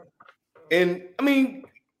on it. And I mean,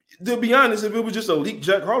 to be honest, if it was just a leaked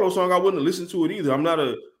Jack Harlow song, I wouldn't have listened to it either. I'm not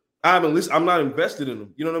invested in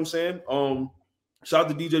him. You know what I'm saying? Shout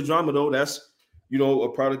out to DJ Drama though. That's, you know, a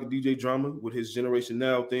product of DJ Drama with his Generation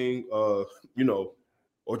Now thing. You know,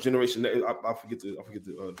 or Generation. I forget the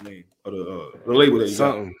name of the label that he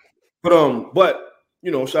got. But you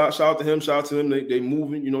know, shout out to him. Shout out to them. They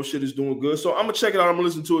moving. You know, shit is doing good. So I'm gonna check it out. I'm gonna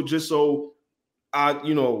listen to it just so I'm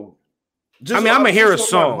gonna hear a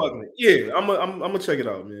song. Yeah, I'm gonna check it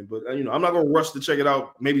out, man. But you know, I'm not gonna rush to check it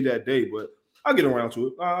out. Maybe that day, but I'll get around to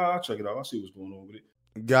it. I'll check it out. I'll see what's going on with it.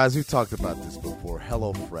 Guys, we've talked about this before.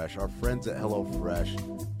 HelloFresh. Our friends at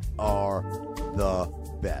HelloFresh are the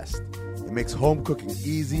best. It makes home cooking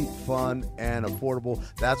easy, fun, and affordable.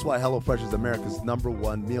 That's why HelloFresh is America's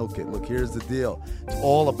 #1 meal kit. Look, here's the deal. It's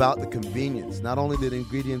all about the convenience. Not only do the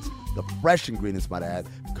ingredients, the fresh ingredients, might I add,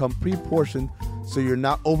 come pre-portioned so you're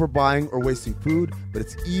not overbuying or wasting food, but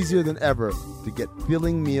it's easier than ever to get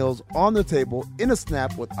filling meals on the table in a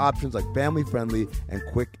snap with options like family-friendly and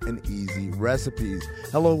quick and easy recipes.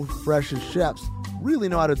 HelloFresh's chefs really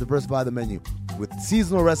know how to diversify the menu with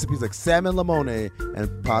seasonal recipes like salmon limone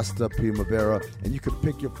and pasta primavera, and you can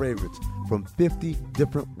pick your favorites from 50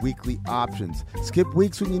 different weekly options. Skip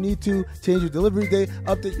weeks when you need to, change your delivery day,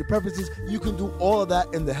 update your preferences. You can do all of that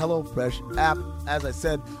in the HelloFresh app. As I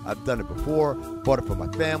said, I've done it before, bought it for my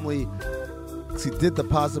family. See, did the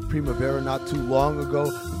pasta primavera not too long ago.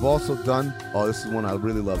 We've also done, this is one I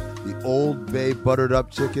really love, the Old Bay buttered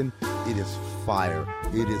up chicken. It is fire.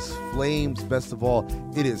 It is flames. Best of all,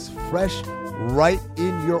 it is fresh right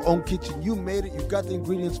in your own kitchen. You made it. You got the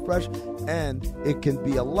ingredients fresh, and it can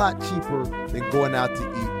be a lot cheaper than going out to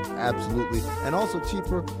eat. Absolutely. And also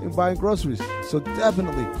cheaper than buying groceries. So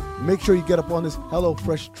definitely make sure you get up on this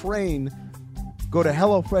HelloFresh train. Go to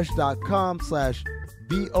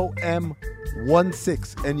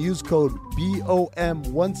HelloFresh.com/BOM16 and use code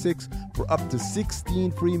BOM16 for up to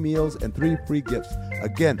 16 free meals and 3 free gifts.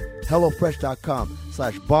 Again,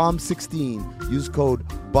 HelloFresh.com/BOM16. Use code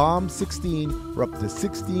BOM16 for up to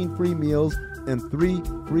 16 free meals and 3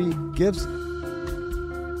 free gifts.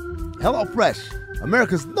 HelloFresh,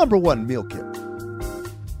 America's #1 meal kit.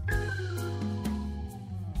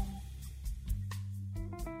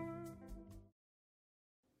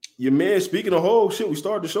 Your man, speaking of Hov, shit, we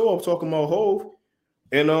started the show off talking about Hov,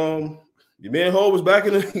 and your man Hov was back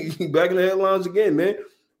in the headlines again, man.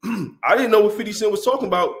 I didn't know what 50 Cent was talking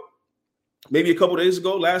about maybe a couple days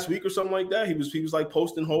ago, last week or something like that. He was like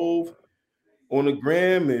posting Hov on the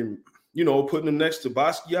gram and, you know, putting him next to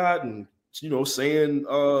Basquiat and, you know, saying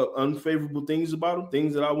unfavorable things about him,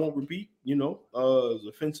 things that I won't repeat, you know,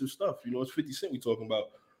 offensive stuff. You know, it's 50 Cent we talking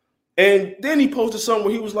about. And then he posted something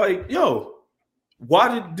where he was like, yo, why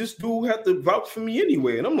did this dude have to vouch for me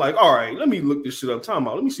anyway? And I'm like, all right, let me look this shit up. Time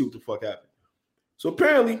out. Let me see what the fuck happened. So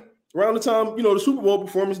apparently, around the time, you know, the Super Bowl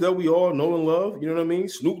performance that we all know and love, you know what I mean?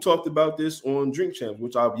 Snoop talked about this on Drink Champs,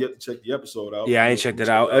 which I've yet to check the episode out. Yeah, I ain't checked it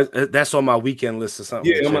out. That's on my weekend list or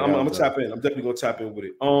something. Yeah, I'm gonna tap in. I'm definitely gonna tap in with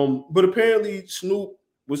it. But apparently Snoop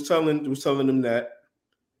was telling them that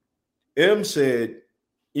M said,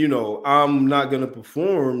 you know, I'm not gonna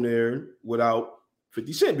perform there without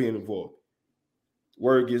 50 Cent being involved.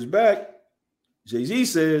 Word gets back, Jay-Z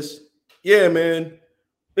says, yeah, man,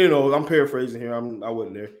 you know, I'm paraphrasing here. I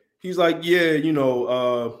wasn't there. He's like, yeah, you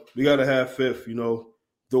know, we got to have Fifth, you know,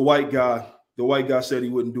 the white guy said he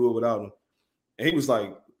wouldn't do it without him. And he was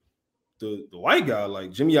like, the white guy,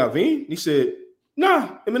 like Jimmy Iovine? He said,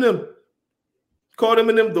 nah, Eminem. Called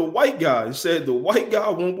Eminem the white guy. He said the white guy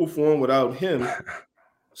won't perform without him.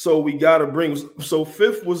 So we got to bring, so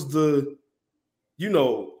Fifth was the, you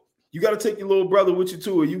know, you got to take your little brother with you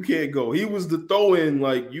too, or you can't go. He was the throw-in.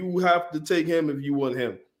 Like, you have to take him if you want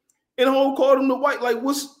him. And Hov called him the white. Like,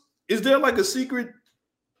 is there like a secret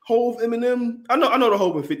Hov Eminem? I know the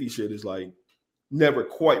Hov and 50 shit is like never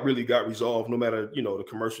quite really got resolved, no matter, the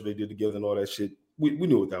commercial they did together and all that shit. We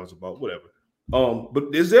knew what that was about, whatever.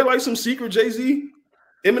 But is there like some secret Jay-Z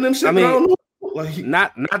Eminem shit? I don't know. Like,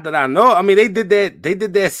 not that I know. I mean, they did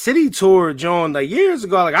that city tour, John, like years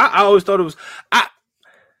ago. Like I always thought it was.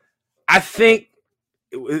 I think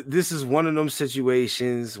this is one of them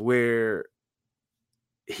situations where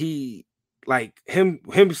he, like him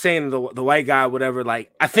saying the white guy, whatever.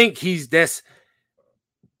 Like, I think that's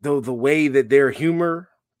the way that their humor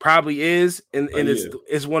probably is, and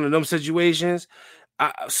it's one of them situations.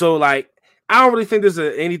 So like, I don't really think there's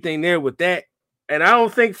anything there with that. And I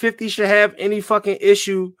don't think 50 should have any fucking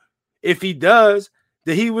issue if he does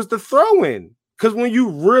that he was the throw-in. Because when you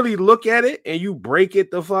really look at it and you break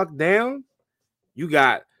it the fuck down, you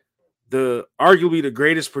got arguably the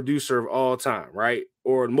greatest producer of all time, right?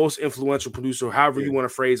 Or the most influential producer, however you want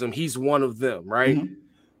to phrase him. He's one of them, right? Mm-hmm.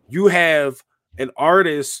 You have an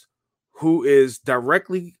artist who is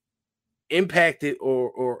directly impacted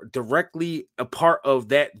or directly a part of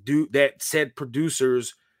that said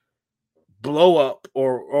producer's blow up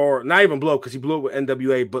or not even blow, because he blew up with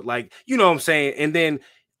NWA, but like, you know what I'm saying? And then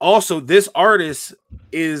also this artist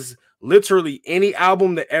is literally any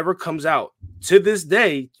album that ever comes out to this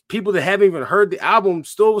day, people that haven't even heard the album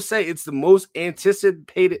still will say it's the most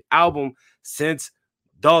anticipated album since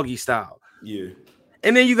Doggy Style. Yeah.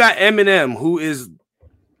 And then you got Eminem, who is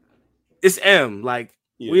it's M. Like,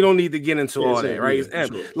 we don't need to get into all that, right? It's M.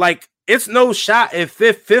 Sure. Like, it's no shot at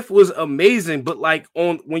Fifth. Fifth was amazing, but like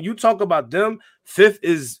when you talk about them, Fifth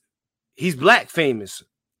he's black famous.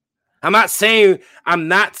 I'm not saying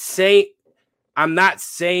that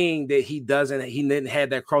he didn't have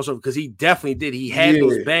that crossover, because he definitely did. He had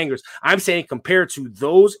those bangers. I'm saying compared to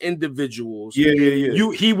those individuals,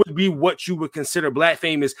 he would be what you would consider black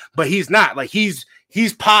famous, but he's not. Like, he's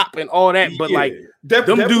pop and all that, but like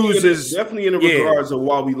them dudes is definitely in the regards of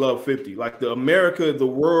why we love 50. Like the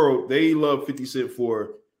world, they love 50 Cent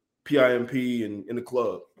for PIMP and in the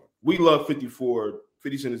club. We love 50 for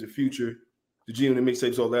 50 Cent is the future, the GM and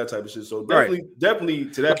mixtapes, all that type of shit. So definitely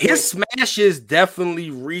to that point, his smashes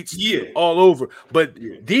definitely reached all over. But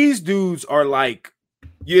these dudes are like,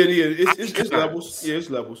 it's levels. Yeah, it's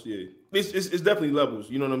levels. Yeah, it's definitely levels.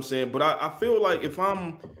 You know what I'm saying? But I feel like I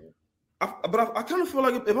kind of feel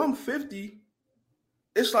like if I'm 50,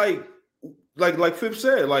 it's like Fifth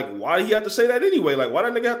said, like, why did he have to say that anyway? Like, why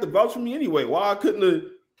that nigga have to vouch for me anyway? Why I couldn't have?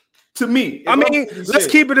 To me, I mean, let's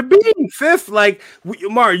keep it a beam. Fifth, like,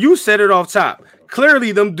 Mar, you said it off top.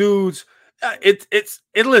 Clearly, them dudes.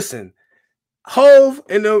 Listen, Hov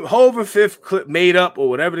and Fifth clip made up, or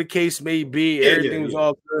whatever the case may be. Everything was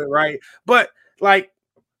all good, right? But like,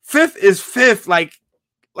 Fifth is Fifth. Like.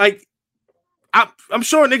 I'm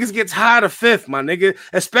sure niggas get tired of Fifth, my nigga,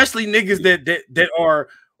 especially niggas that are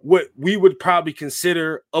what we would probably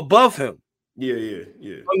consider above him. Yeah.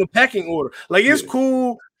 On the pecking order. Like, it's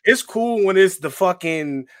cool. It's cool when it's the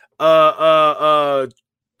fucking I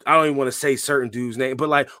don't even want to say certain dude's name, but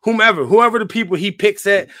like whoever the people he picks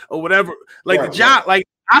at or whatever. Like the Ja, like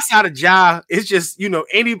outside of Ja, it's just,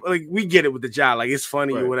 we get it with the Ja, like it's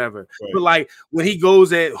funny or whatever. Right. But like when he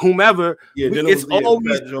goes at whomever, it's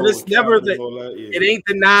always it's never it ain't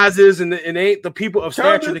the Nas's and it ain't the people of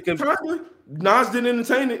stature that can. Nas didn't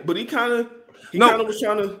entertain it, but he kind of was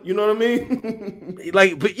trying to, you know what I mean?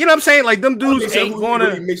 Like, but you know what I'm saying? Like, them dudes ain't gonna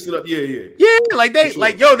really mix it up. Yeah. Like they,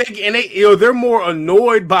 like, they're more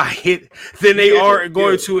annoyed by it than they are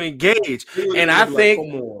going to engage. And I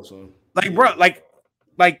think, bro, like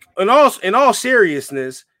in all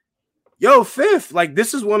seriousness, Fifth, like,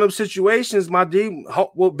 this is one of them situations, my dude.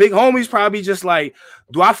 Well, big homie's probably just like,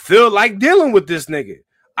 do I feel like dealing with this nigga?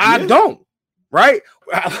 I don't. Right?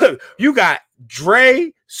 Look, you got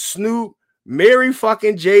Dre, Snoop, Mary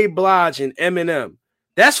fucking J. Blige, and Eminem.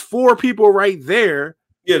 That's 4 people right there.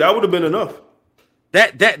 Yeah, that would have been enough.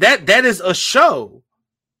 That is a show.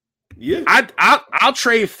 Yeah, I'll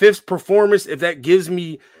trade Fifth's performance if that gives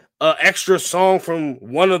me an extra song from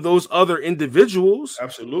one of those other individuals.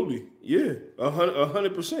 Absolutely, yeah,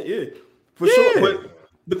 100%, yeah, for sure.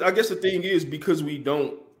 But I guess the thing is, because we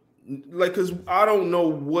don't. Like, because I don't know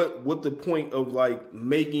what the point of like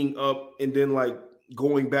making up and then like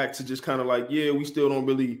going back to just kind of like, we still don't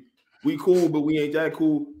really, we cool, but we ain't that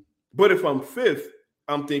cool. But if I'm Fifth,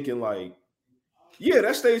 I'm thinking like,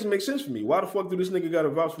 that stage makes sense for me. Why the fuck do this nigga got to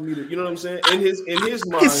vouch for me? You know what I'm saying? In his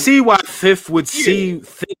mind, I can see why Fifth would think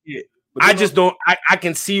it I just don't. I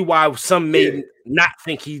can see why some may not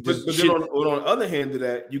think he. But then on the other hand of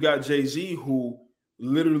that, you got Jay-Z who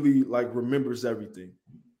literally like remembers everything.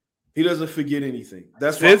 He doesn't forget anything.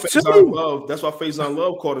 That's why Faizon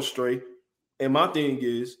Love caught a stray. And my thing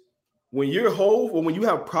is, when you're Hove or when you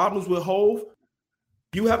have problems with Hove,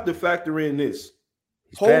 you have to factor in this.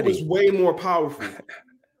 Hove is way more powerful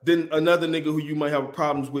than another nigga who you might have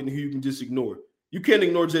problems with and who you can just ignore. You can't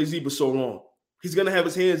ignore Jay-Z for so long. He's going to have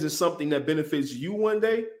his hands in something that benefits you one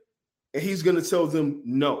day, and he's going to tell them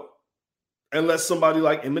no. Unless somebody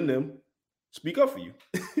like Eminem speak up for you.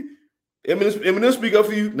 Eminem speak up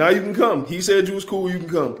for you, now you can come. He said you was cool, you can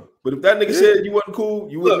come. But if that nigga said you wasn't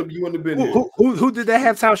cool, you wouldn't have been here. Who did that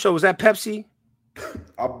halftime show? Was that Pepsi?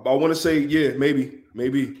 I want to say, yeah, maybe.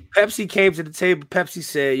 Pepsi came to the table. Pepsi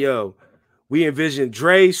said, yo, we envision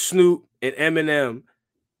Dre, Snoop, and Eminem.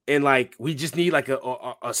 And like we just need like a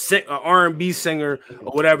R&B singer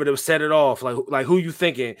or whatever to set it off. Like who you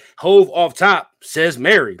thinking? Hove off top says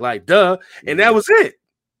Mary, like duh, and that was it.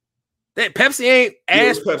 That Pepsi ain't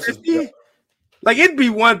asked Pepsi. Yeah. Like it'd be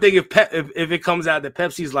one thing if it comes out that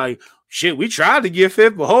Pepsi's like shit. We tried to get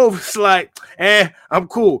Fifth, but Hove is like, I'm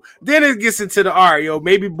cool. Then it gets into the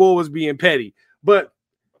maybe Bull was being petty, but.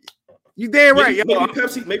 You damn right,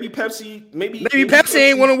 maybe Pepsi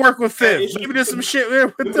ain't want to work with Fifth. Maybe there's some shit there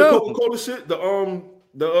with the Coca-Cola shit,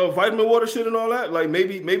 the vitamin water shit and all that. Like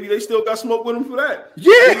maybe they still got smoke with him for that.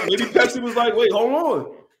 Yeah, maybe Pepsi was like, wait, hold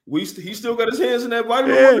on, he still got his hands in that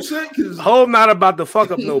vitamin water shit. Cause Hov not about to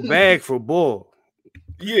fuck up no bag for Bull.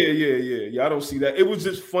 Yeah. I don't see that. It was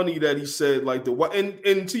just funny that he said like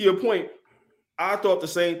and to your point, I thought the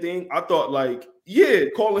same thing. I thought like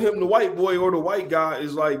calling him the white boy or the white guy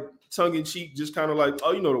is like. Tongue in cheek, just kind of like,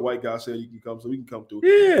 oh, the white guy said you can come, so we can come through.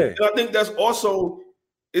 Yeah, and I think that's also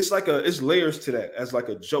it's layers to that as like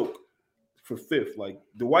a joke for Fifth. Like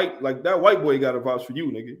that white boy got a vouch for you,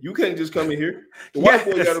 nigga. You can't just come in here. The white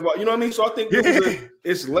boy got a vouch. You know what I mean? So I think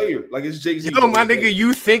it's layered, like it's Jay-Z. Yo, my nigga,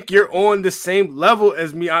 you think you're on the same level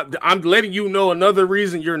as me? I'm letting you know another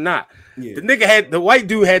reason you're not. Yeah. The white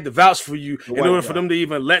dude had to vouch for you in order for them to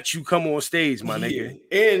even let you come on stage, my nigga.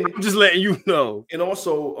 And I'm just letting you know. And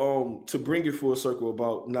also, to bring it full circle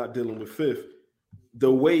about not dealing with Fifth,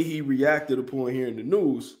 the way he reacted upon hearing the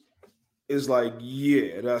news is like,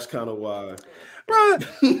 that's kind of why. Bro,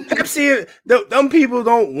 Pepsi, them people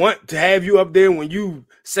don't want to have you up there when you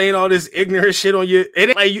saying all this ignorant shit on you.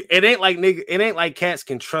 It ain't like cats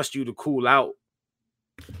can trust you to cool out.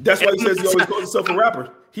 That's why he says he always calls himself a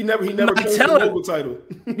rapper. He never claimed the logo title.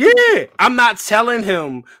 Yeah, I'm not telling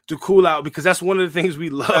him to cool out because that's one of the things we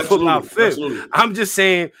love about Fifth. I'm just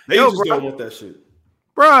saying they just don't want that shit,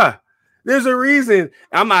 bruh. There's a reason.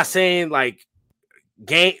 I'm not saying like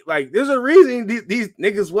game. Like there's a reason these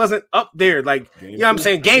niggas wasn't up there. Like you know what I'm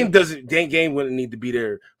saying. Game wouldn't need to be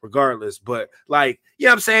there regardless. But like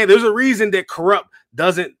I'm saying there's a reason that Corrupt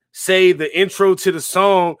doesn't say the intro to the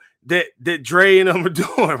song that Dre and them are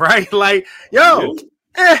doing, right? Like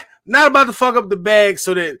not about to fuck up the bag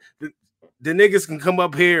so that the niggas can come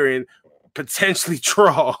up here and potentially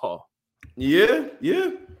troll. Yeah.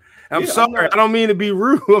 I'm sorry. I don't mean to be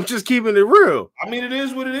rude. I'm just keeping it real. I mean, it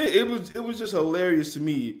is what it is. It was just hilarious to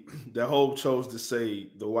me that Hov chose to say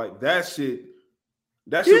the white. That shit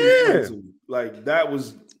was crazy to me. Like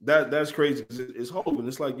that's crazy. It's Hov, and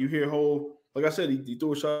it's like you hear Hov. Like I said, he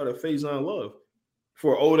threw a shot at Faizon Love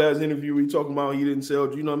for an old ass interview. He talking about he didn't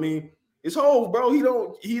sell. You know what I mean? It's Hov, bro. He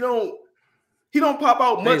don't pop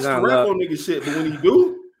out much to rap on nigga shit, but when he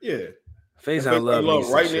do, Faizon Love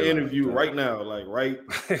right in the interview right now, like right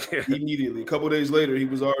immediately. A couple days later, he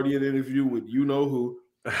was already in an interview with you know who,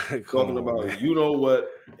 talking about you know what,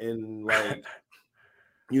 and like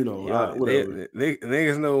whatever.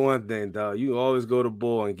 Niggas know one thing, dog. You always go to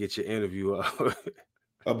Bull and get your interview up.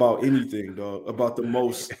 About anything, dog. About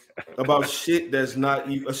about shit that's not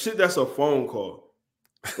even a shit that's a phone call.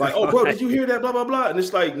 Like, oh, bro, did you hear that? Blah, blah, blah. And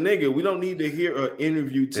it's like, nigga, we don't need to hear an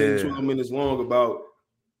interview 10, 12 minutes long about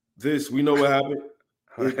this. We know what happened.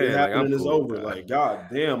 It happened and it's over. God. Like, god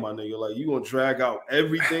damn, my nigga. Like, you gonna drag out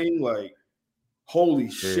everything? Like,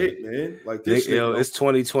 holy shit, man. Like, this shit, it's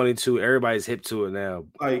 2022. Everybody's hip to it now.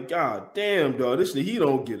 Like, god damn, dog. This shit, he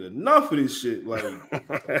don't get enough of this shit. Like,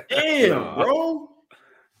 damn, bro.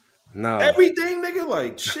 No. Everything, nigga.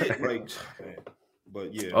 Like, shit. Like, man.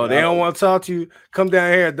 But yeah. Oh, they don't want to talk to you? Come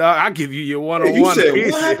down here, dog. I'll give you your one-on-one. You said,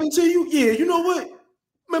 what happened to you? Yeah, you know what?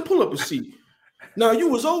 Man, pull up a seat. Now, you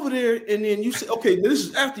was over there, and then you said, okay, this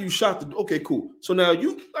is after you shot the... Okay, cool. So now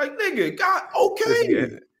you, like, nigga, God,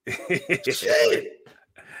 okay. Shit.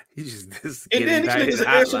 And then these niggas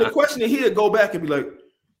answer the question, and he'll go back and be like,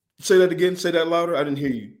 Say that again. Say that louder. I didn't hear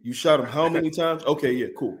you. You shot him how many times? Okay, yeah,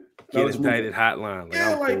 cool. Get indicted hotline. Like,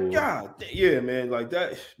 yeah, like cool. God, yeah, man, like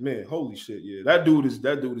that, man. Holy shit, yeah. That dude is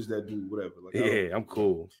that dude. Whatever. Like, yeah, I'm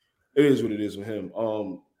cool. It is what it is with him.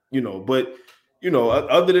 Other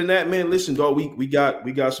than that, man, listen, dog. We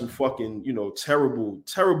got some fucking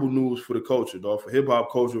terrible news for the culture, dog. For hip hop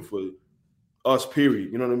culture, for us, period.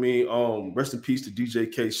 You know what I mean? Rest in peace to DJ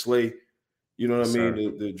K Slay. You know what I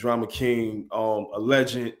mean? The drama king, a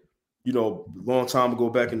legend. Long time ago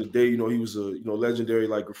back in the day, he was a legendary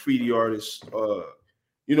like graffiti artist.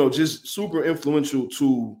 Just super influential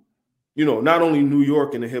to, not only New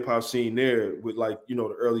York and the hip hop scene there with like,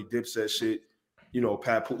 the early Dipset shit,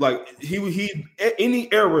 Pat, like he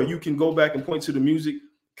any era you can go back and point to the music.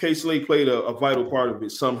 K Slay played a vital part of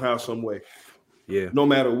it somehow, some way. Yeah. No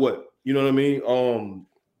matter what, you know what I mean?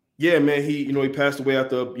 Yeah, man, he passed away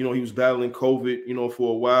after, he was battling COVID,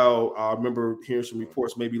 for a while. I remember hearing some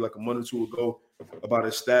reports maybe like a month or two ago about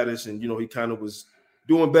his status. And, he kind of was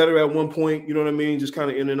doing better at one point, you know what I mean? Just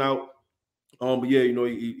kind of in and out. But yeah,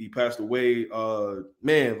 he passed away.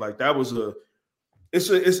 Man, like that was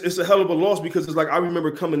it's a hell of a loss because it's like, I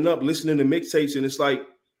remember coming up, listening to mixtapes, and it's like,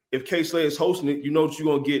 if K Slay is hosting it, you know that you're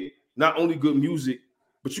going to get not only good music,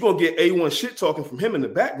 but you're going to get A1 shit talking from him in the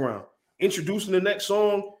background, introducing the next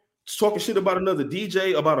song, talking shit about another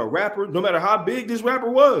DJ, about a rapper, no matter how big this rapper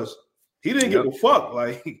was. He didn't give a fuck.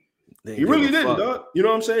 Like, he really didn't, dog. You know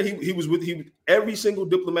what I'm saying? He was with every single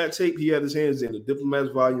Diplomat tape he had his hands in. The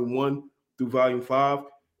Diplomats Volume 1 through Volume 5.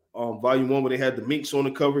 Volume 1 where they had the Minx on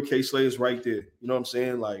the cover, K Slay is right there. You know what I'm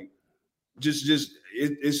saying? Like,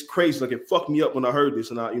 it's crazy. Like, it fucked me up when I heard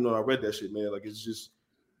this and I read that shit, man. Like, it's just,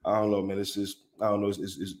 I don't know, man. It's just, I don't know.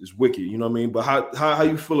 It's wicked. You know what I mean? But how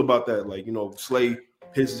you feel about that? Like, Slay,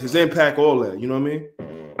 his impact, all that. You know what I mean?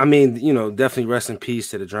 I mean, definitely rest in peace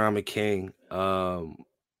to the drama king. I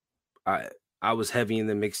was heavy in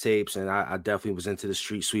the mixtapes, and I definitely was into the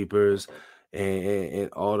Street Sweepers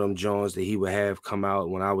and all them Jones that he would have come out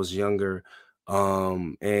when I was younger.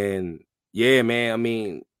 And yeah, man, I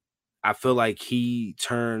mean, I feel like he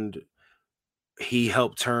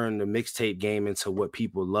helped turn the mixtape game into what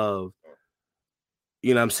people love.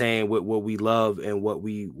 You know what I'm saying? What we love and what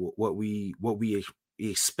we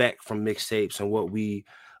expect from mixtapes, and what we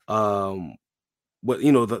the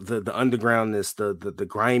undergroundness, the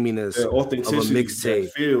griminess of a mixtape.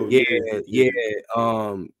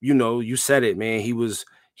 You said it, man. He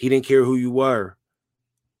didn't care who you were.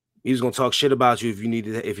 He was gonna talk shit about you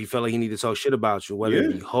if he felt like he needed to talk shit about you, whether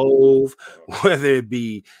it be Hove, whether it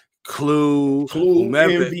be Clue,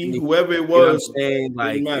 whoever it was.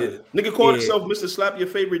 Like, nigga called himself Mr. Slap Your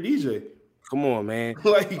Favorite DJ. Come on, man.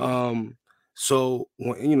 Like, so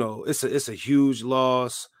it's a huge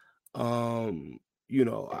loss. I mean,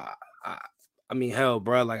 hell,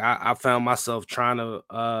 bro. Like, I found myself trying to,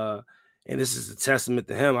 and this is a testament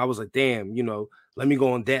to him. I was like, damn, let me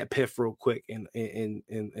go on that piff real quick and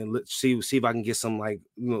let's see if I can get some, like,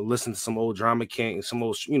 listen to some old Drama King, some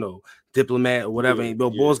old, Diplomat or whatever. And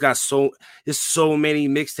Boy's got there's so many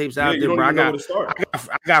mixtapes out there, bro. I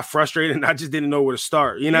got frustrated and I just didn't know where to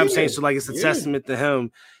start. You know what I'm saying? So like, it's a testament to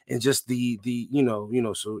him and just the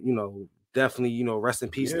definitely, rest in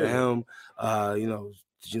peace to him.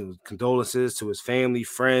 Condolences to his family,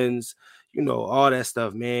 friends, all that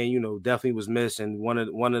stuff, man. Definitely was missed. And one of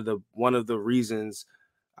the reasons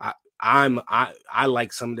I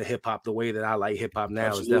like some of the hip hop the way that I like hip hop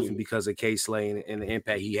now is definitely because of K Slay and the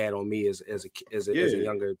impact he had on me as a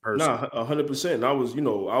younger person. Nah, 100%. I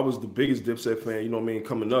was the biggest Dipset fan,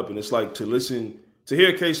 coming up, and it's like to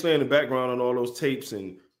hear K Slay in the background on all those tapes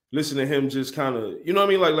and listen to him just kind of,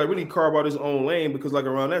 like really carve out his own lane, because like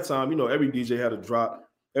around that time, every DJ had a drop,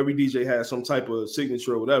 every DJ had some type of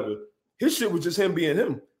signature or whatever. His shit was just him being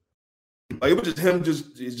him. Like, it was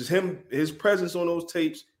just him, his presence on those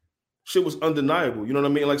tapes. Shit was undeniable. You know what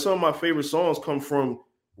I mean? Like, some of my favorite songs come from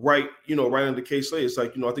right under K Slay. It's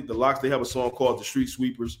like, I think the Lox, they have a song called The Street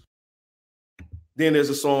Sweepers. Then there's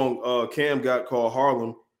a song Cam got called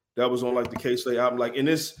Harlem that was on like the K Slay album. Like, in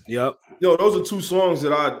this, those are two songs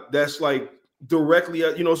that's like directly,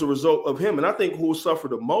 as a result of him. And I think who will suffer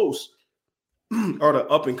the most are the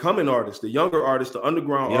up and coming artists, the younger artists, the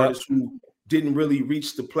underground artists who didn't really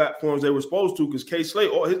reach the platforms they were supposed to, because K Slay,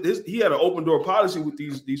 he had an open door policy with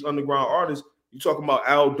these underground artists. You talking about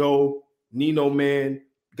Aldo, Nino Man,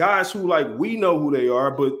 guys who, like, we know who they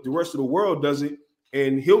are, but the rest of the world doesn't,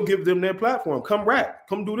 and he'll give them their platform. Come rap,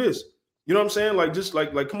 come do this. You know what I'm saying? Like, just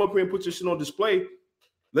like come up here and put your shit on display.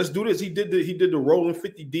 Let's do this. He did the Rolling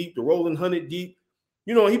 50 Deep, the Rolling 100 Deep.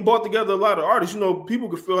 He brought together a lot of artists. People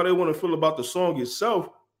can feel how they want to feel about the song itself,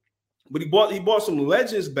 But he bought some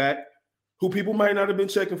legends back who people might not have been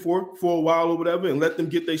checking for a while or whatever, and let them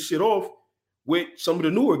get their shit off with some of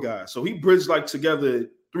the newer guys. So he bridged like together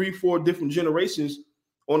 3-4 different generations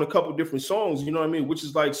on a couple different songs, you know what I mean? Which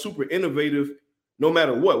is like super innovative, no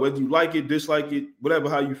matter what, whether you like it, dislike it, whatever,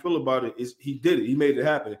 how you feel about it, he did it. He made it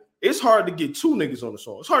happen. It's hard to get 2 niggas on the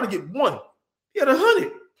song. It's hard to get 1. He had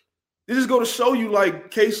 100. They just go to show you, like,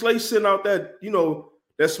 K Slay sent out that, you know,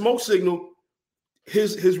 that smoke signal.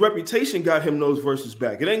 His reputation got him those verses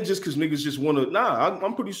back. It ain't just because niggas just want to. Nah,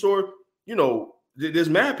 I'm pretty sure, you know, there's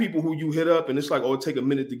mad people who you hit up and it's like, oh, it take a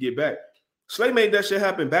minute to get back. Slay made that shit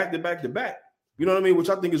happen back to back to back. You know what I mean? Which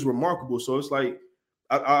I think is remarkable. So it's like,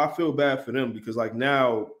 I feel bad for them because, like,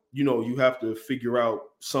 now, you know, you have to figure out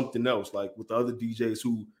something else, like with the other DJs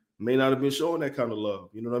who may not have been showing that kind of love.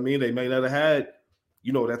 You know what I mean? They may not have had,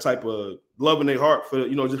 you know, that type of love in their heart for,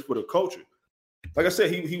 you know, just for the culture. Like I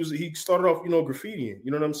said, he started off, you know, graffitiing.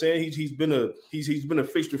 You know what I'm saying? He's been a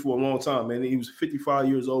fixture for a long time, man. He was 55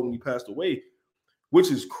 years old when he passed away,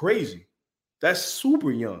 which is crazy. That's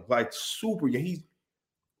super young, like super young.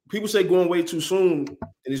 People say going way too soon, and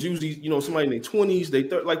it's usually, you know, somebody in their 20s, they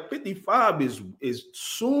 30, like 55 is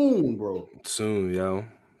soon, bro. Soon, yo.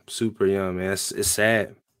 Super young, man. It's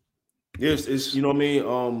sad. Yes, it's, you know what I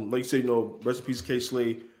mean? Like you said, you know, rest in peace, K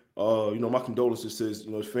Slay. You know, my condolences to his,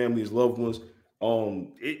 you know, his family, his loved ones.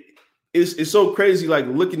 It's so crazy, like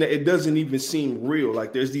looking at it doesn't even seem real.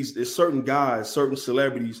 Like there's certain guys, certain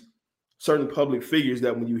celebrities, certain public figures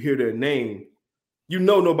that when you hear their name, you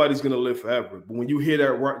know nobody's gonna live forever. But when you hear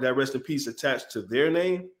that rest in peace attached to their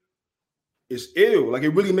name, it's ill. Like it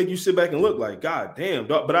really make you sit back and look like, God damn,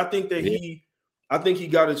 dog. But I think that he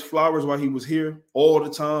got his flowers while he was here all the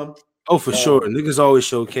time. Oh, for sure. Niggas always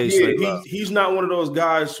showcase. Yeah, he's not one of those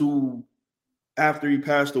guys who, after he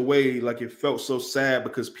passed away, like it felt so sad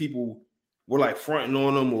because people were like fronting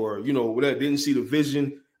on him or, you know, whatever, didn't see the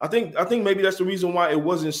vision. I think maybe that's the reason why it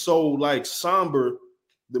wasn't so like somber,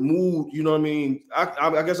 the mood, you know what I mean?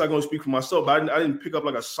 I guess I'm going to speak for myself, but I didn't pick up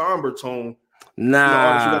like a somber tone.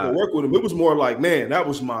 Nah. You know, to work with him. It was more like, man, that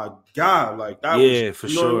was my guy. Like that was, for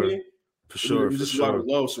you know sure. What I mean? For sure. There's just a lot of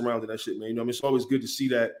love surrounding that shit, man. You know what I mean? It's always good to see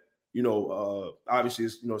that. You know, obviously,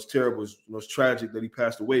 it's, you know, it's terrible. It's, you know, it's tragic that he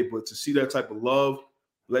passed away, but to see that type of love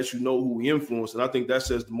lets you know who he influenced, and I think that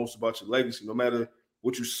says the most about your legacy. No matter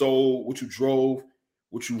what you sold, what you drove,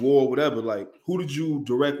 what you wore, whatever. Like, who did you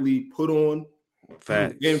directly put on?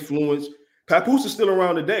 Facts. Influence. Papoose is still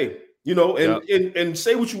around today, you know, and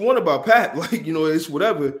say what you want about Pat, like, you know, it's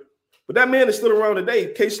whatever. But that man is still around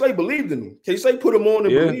today. K Slay believed in him. K Slay put him on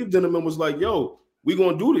and believed in him and was like, yo, we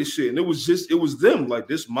gonna do this shit. And it was them, like,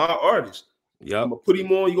 this my artist. Yeah, I'm gonna put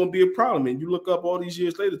him on, you're gonna be a problem. And you look up all these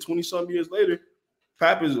years later, 20-some years later,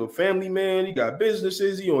 Pap is a family man, he got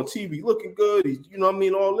businesses, he on TV looking good, he, you know what I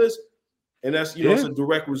mean, all this. And that's, you know, it's a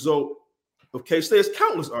direct result of K Slay. It's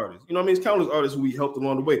countless artists, you know what I mean? It's countless artists who we helped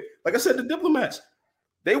along the way. Like I said, the Diplomats,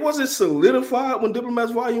 they wasn't solidified when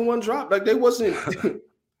Diplomats Volume 1 dropped. Like, they wasn't,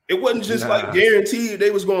 it wasn't just like guaranteed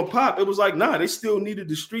they was gonna pop. It was like, nah, they still needed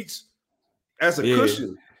the streets as a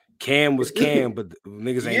cushion. Cam was Cam, but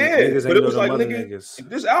niggas ain't. Niggas but ain't, it was like, niggas. If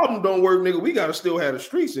this album don't work, nigga, we gotta still have the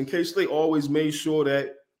streets. In case they always made sure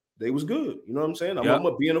that they was good. You know what I'm saying? I'm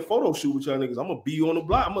gonna be in a photo shoot with y'all niggas. I'm gonna be on the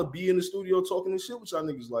block. I'm gonna be in the studio talking and shit with y'all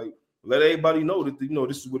niggas. Like, let everybody know that, you know,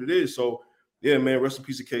 this is what it is. So yeah, man, rest in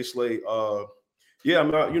peace of K Slay.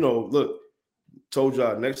 I'm not, you know, look, told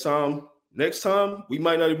y'all next time we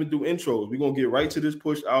might not even do intros. We're gonna get right to this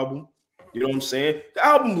Push album. You know what I'm saying? The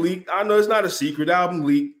album leaked. I know it's not a secret. The album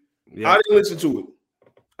leaked. Yeah. I didn't listen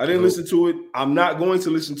to it. I'm not going to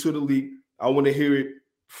listen to the leak. I want to hear it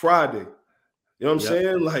Friday. You know what I'm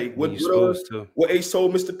saying? Like what Ace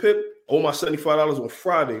told Mr. Pip? Oh, my $75 on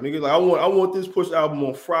Friday. Nigga, like I want this Push album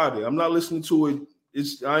on Friday. I'm not listening to it.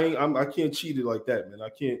 I can't cheat it like that, man. I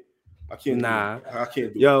can't. I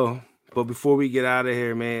can't do it. But before we get out of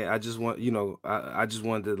here, man, I just want, you know, I just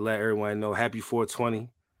wanted to let everyone know happy 420.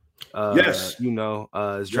 Yes, you know,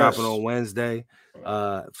 it's dropping on Wednesday.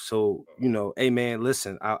 So, you know, hey man,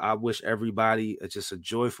 listen, I wish everybody just a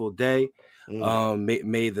joyful day.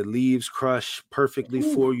 May the leaves crush perfectly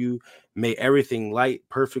for you. May everything light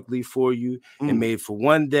perfectly for you. And may for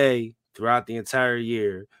one day throughout the entire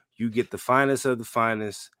year, you get the finest of the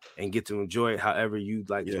finest and get to enjoy it however you'd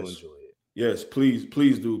like to enjoy it. Yes, please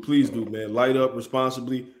do, man. Light up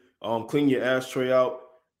responsibly. Clean your ashtray out.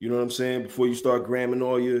 You know what I'm saying? Before you start gramming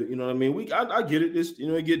all your, you know what I mean? I get it. It's, you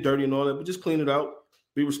know, it get dirty and all that, but just clean it out.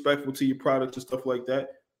 Be respectful to your products and stuff like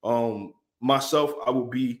that. Myself, I will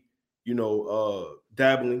be, you know,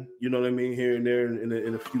 dabbling, you know what I mean, here and there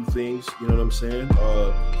in a few things. You know what I'm saying?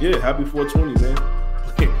 Happy 420, man.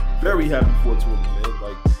 very happy 420, man.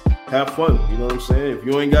 Like, have fun. You know what I'm saying? If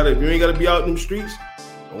you ain't gotta be out in them streets,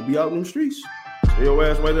 don't be out in them streets. Stay your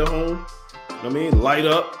ass right at home. You know what I mean? Light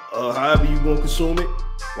up, however you gonna consume it.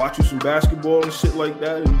 Watch you some basketball and shit like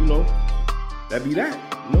that, and you know, that be that.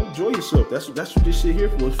 You know, enjoy yourself. That's what this shit here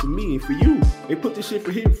for. It's for me and for you. They put this shit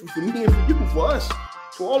for me and for you, for us,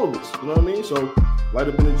 for all of us. You know what I mean? So light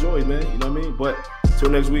up and enjoy, man. You know what I mean? But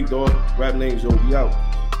until next week, dog. Rap names, yo. We out.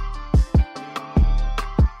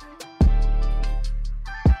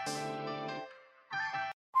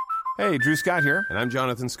 Hey, Drew Scott here, and I'm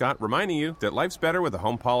Jonathan Scott, reminding you that life's better with a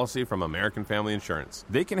home policy from American Family Insurance.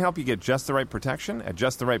 They can help you get just the right protection at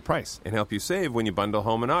just the right price and help you save when you bundle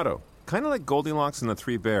home and auto. Kind of like Goldilocks and the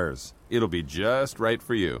Three Bears. It'll be just right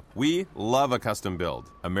for you. We love a custom build.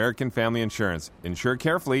 American Family Insurance. Insure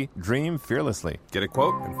carefully, dream fearlessly. Get a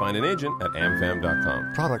quote and find an agent at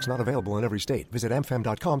amfam.com. Products not available in every state. Visit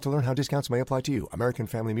amfam.com to learn how discounts may apply to you. American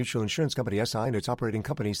Family Mutual Insurance Company, SI, and its operating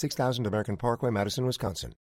company, 6000 American Parkway, Madison, Wisconsin.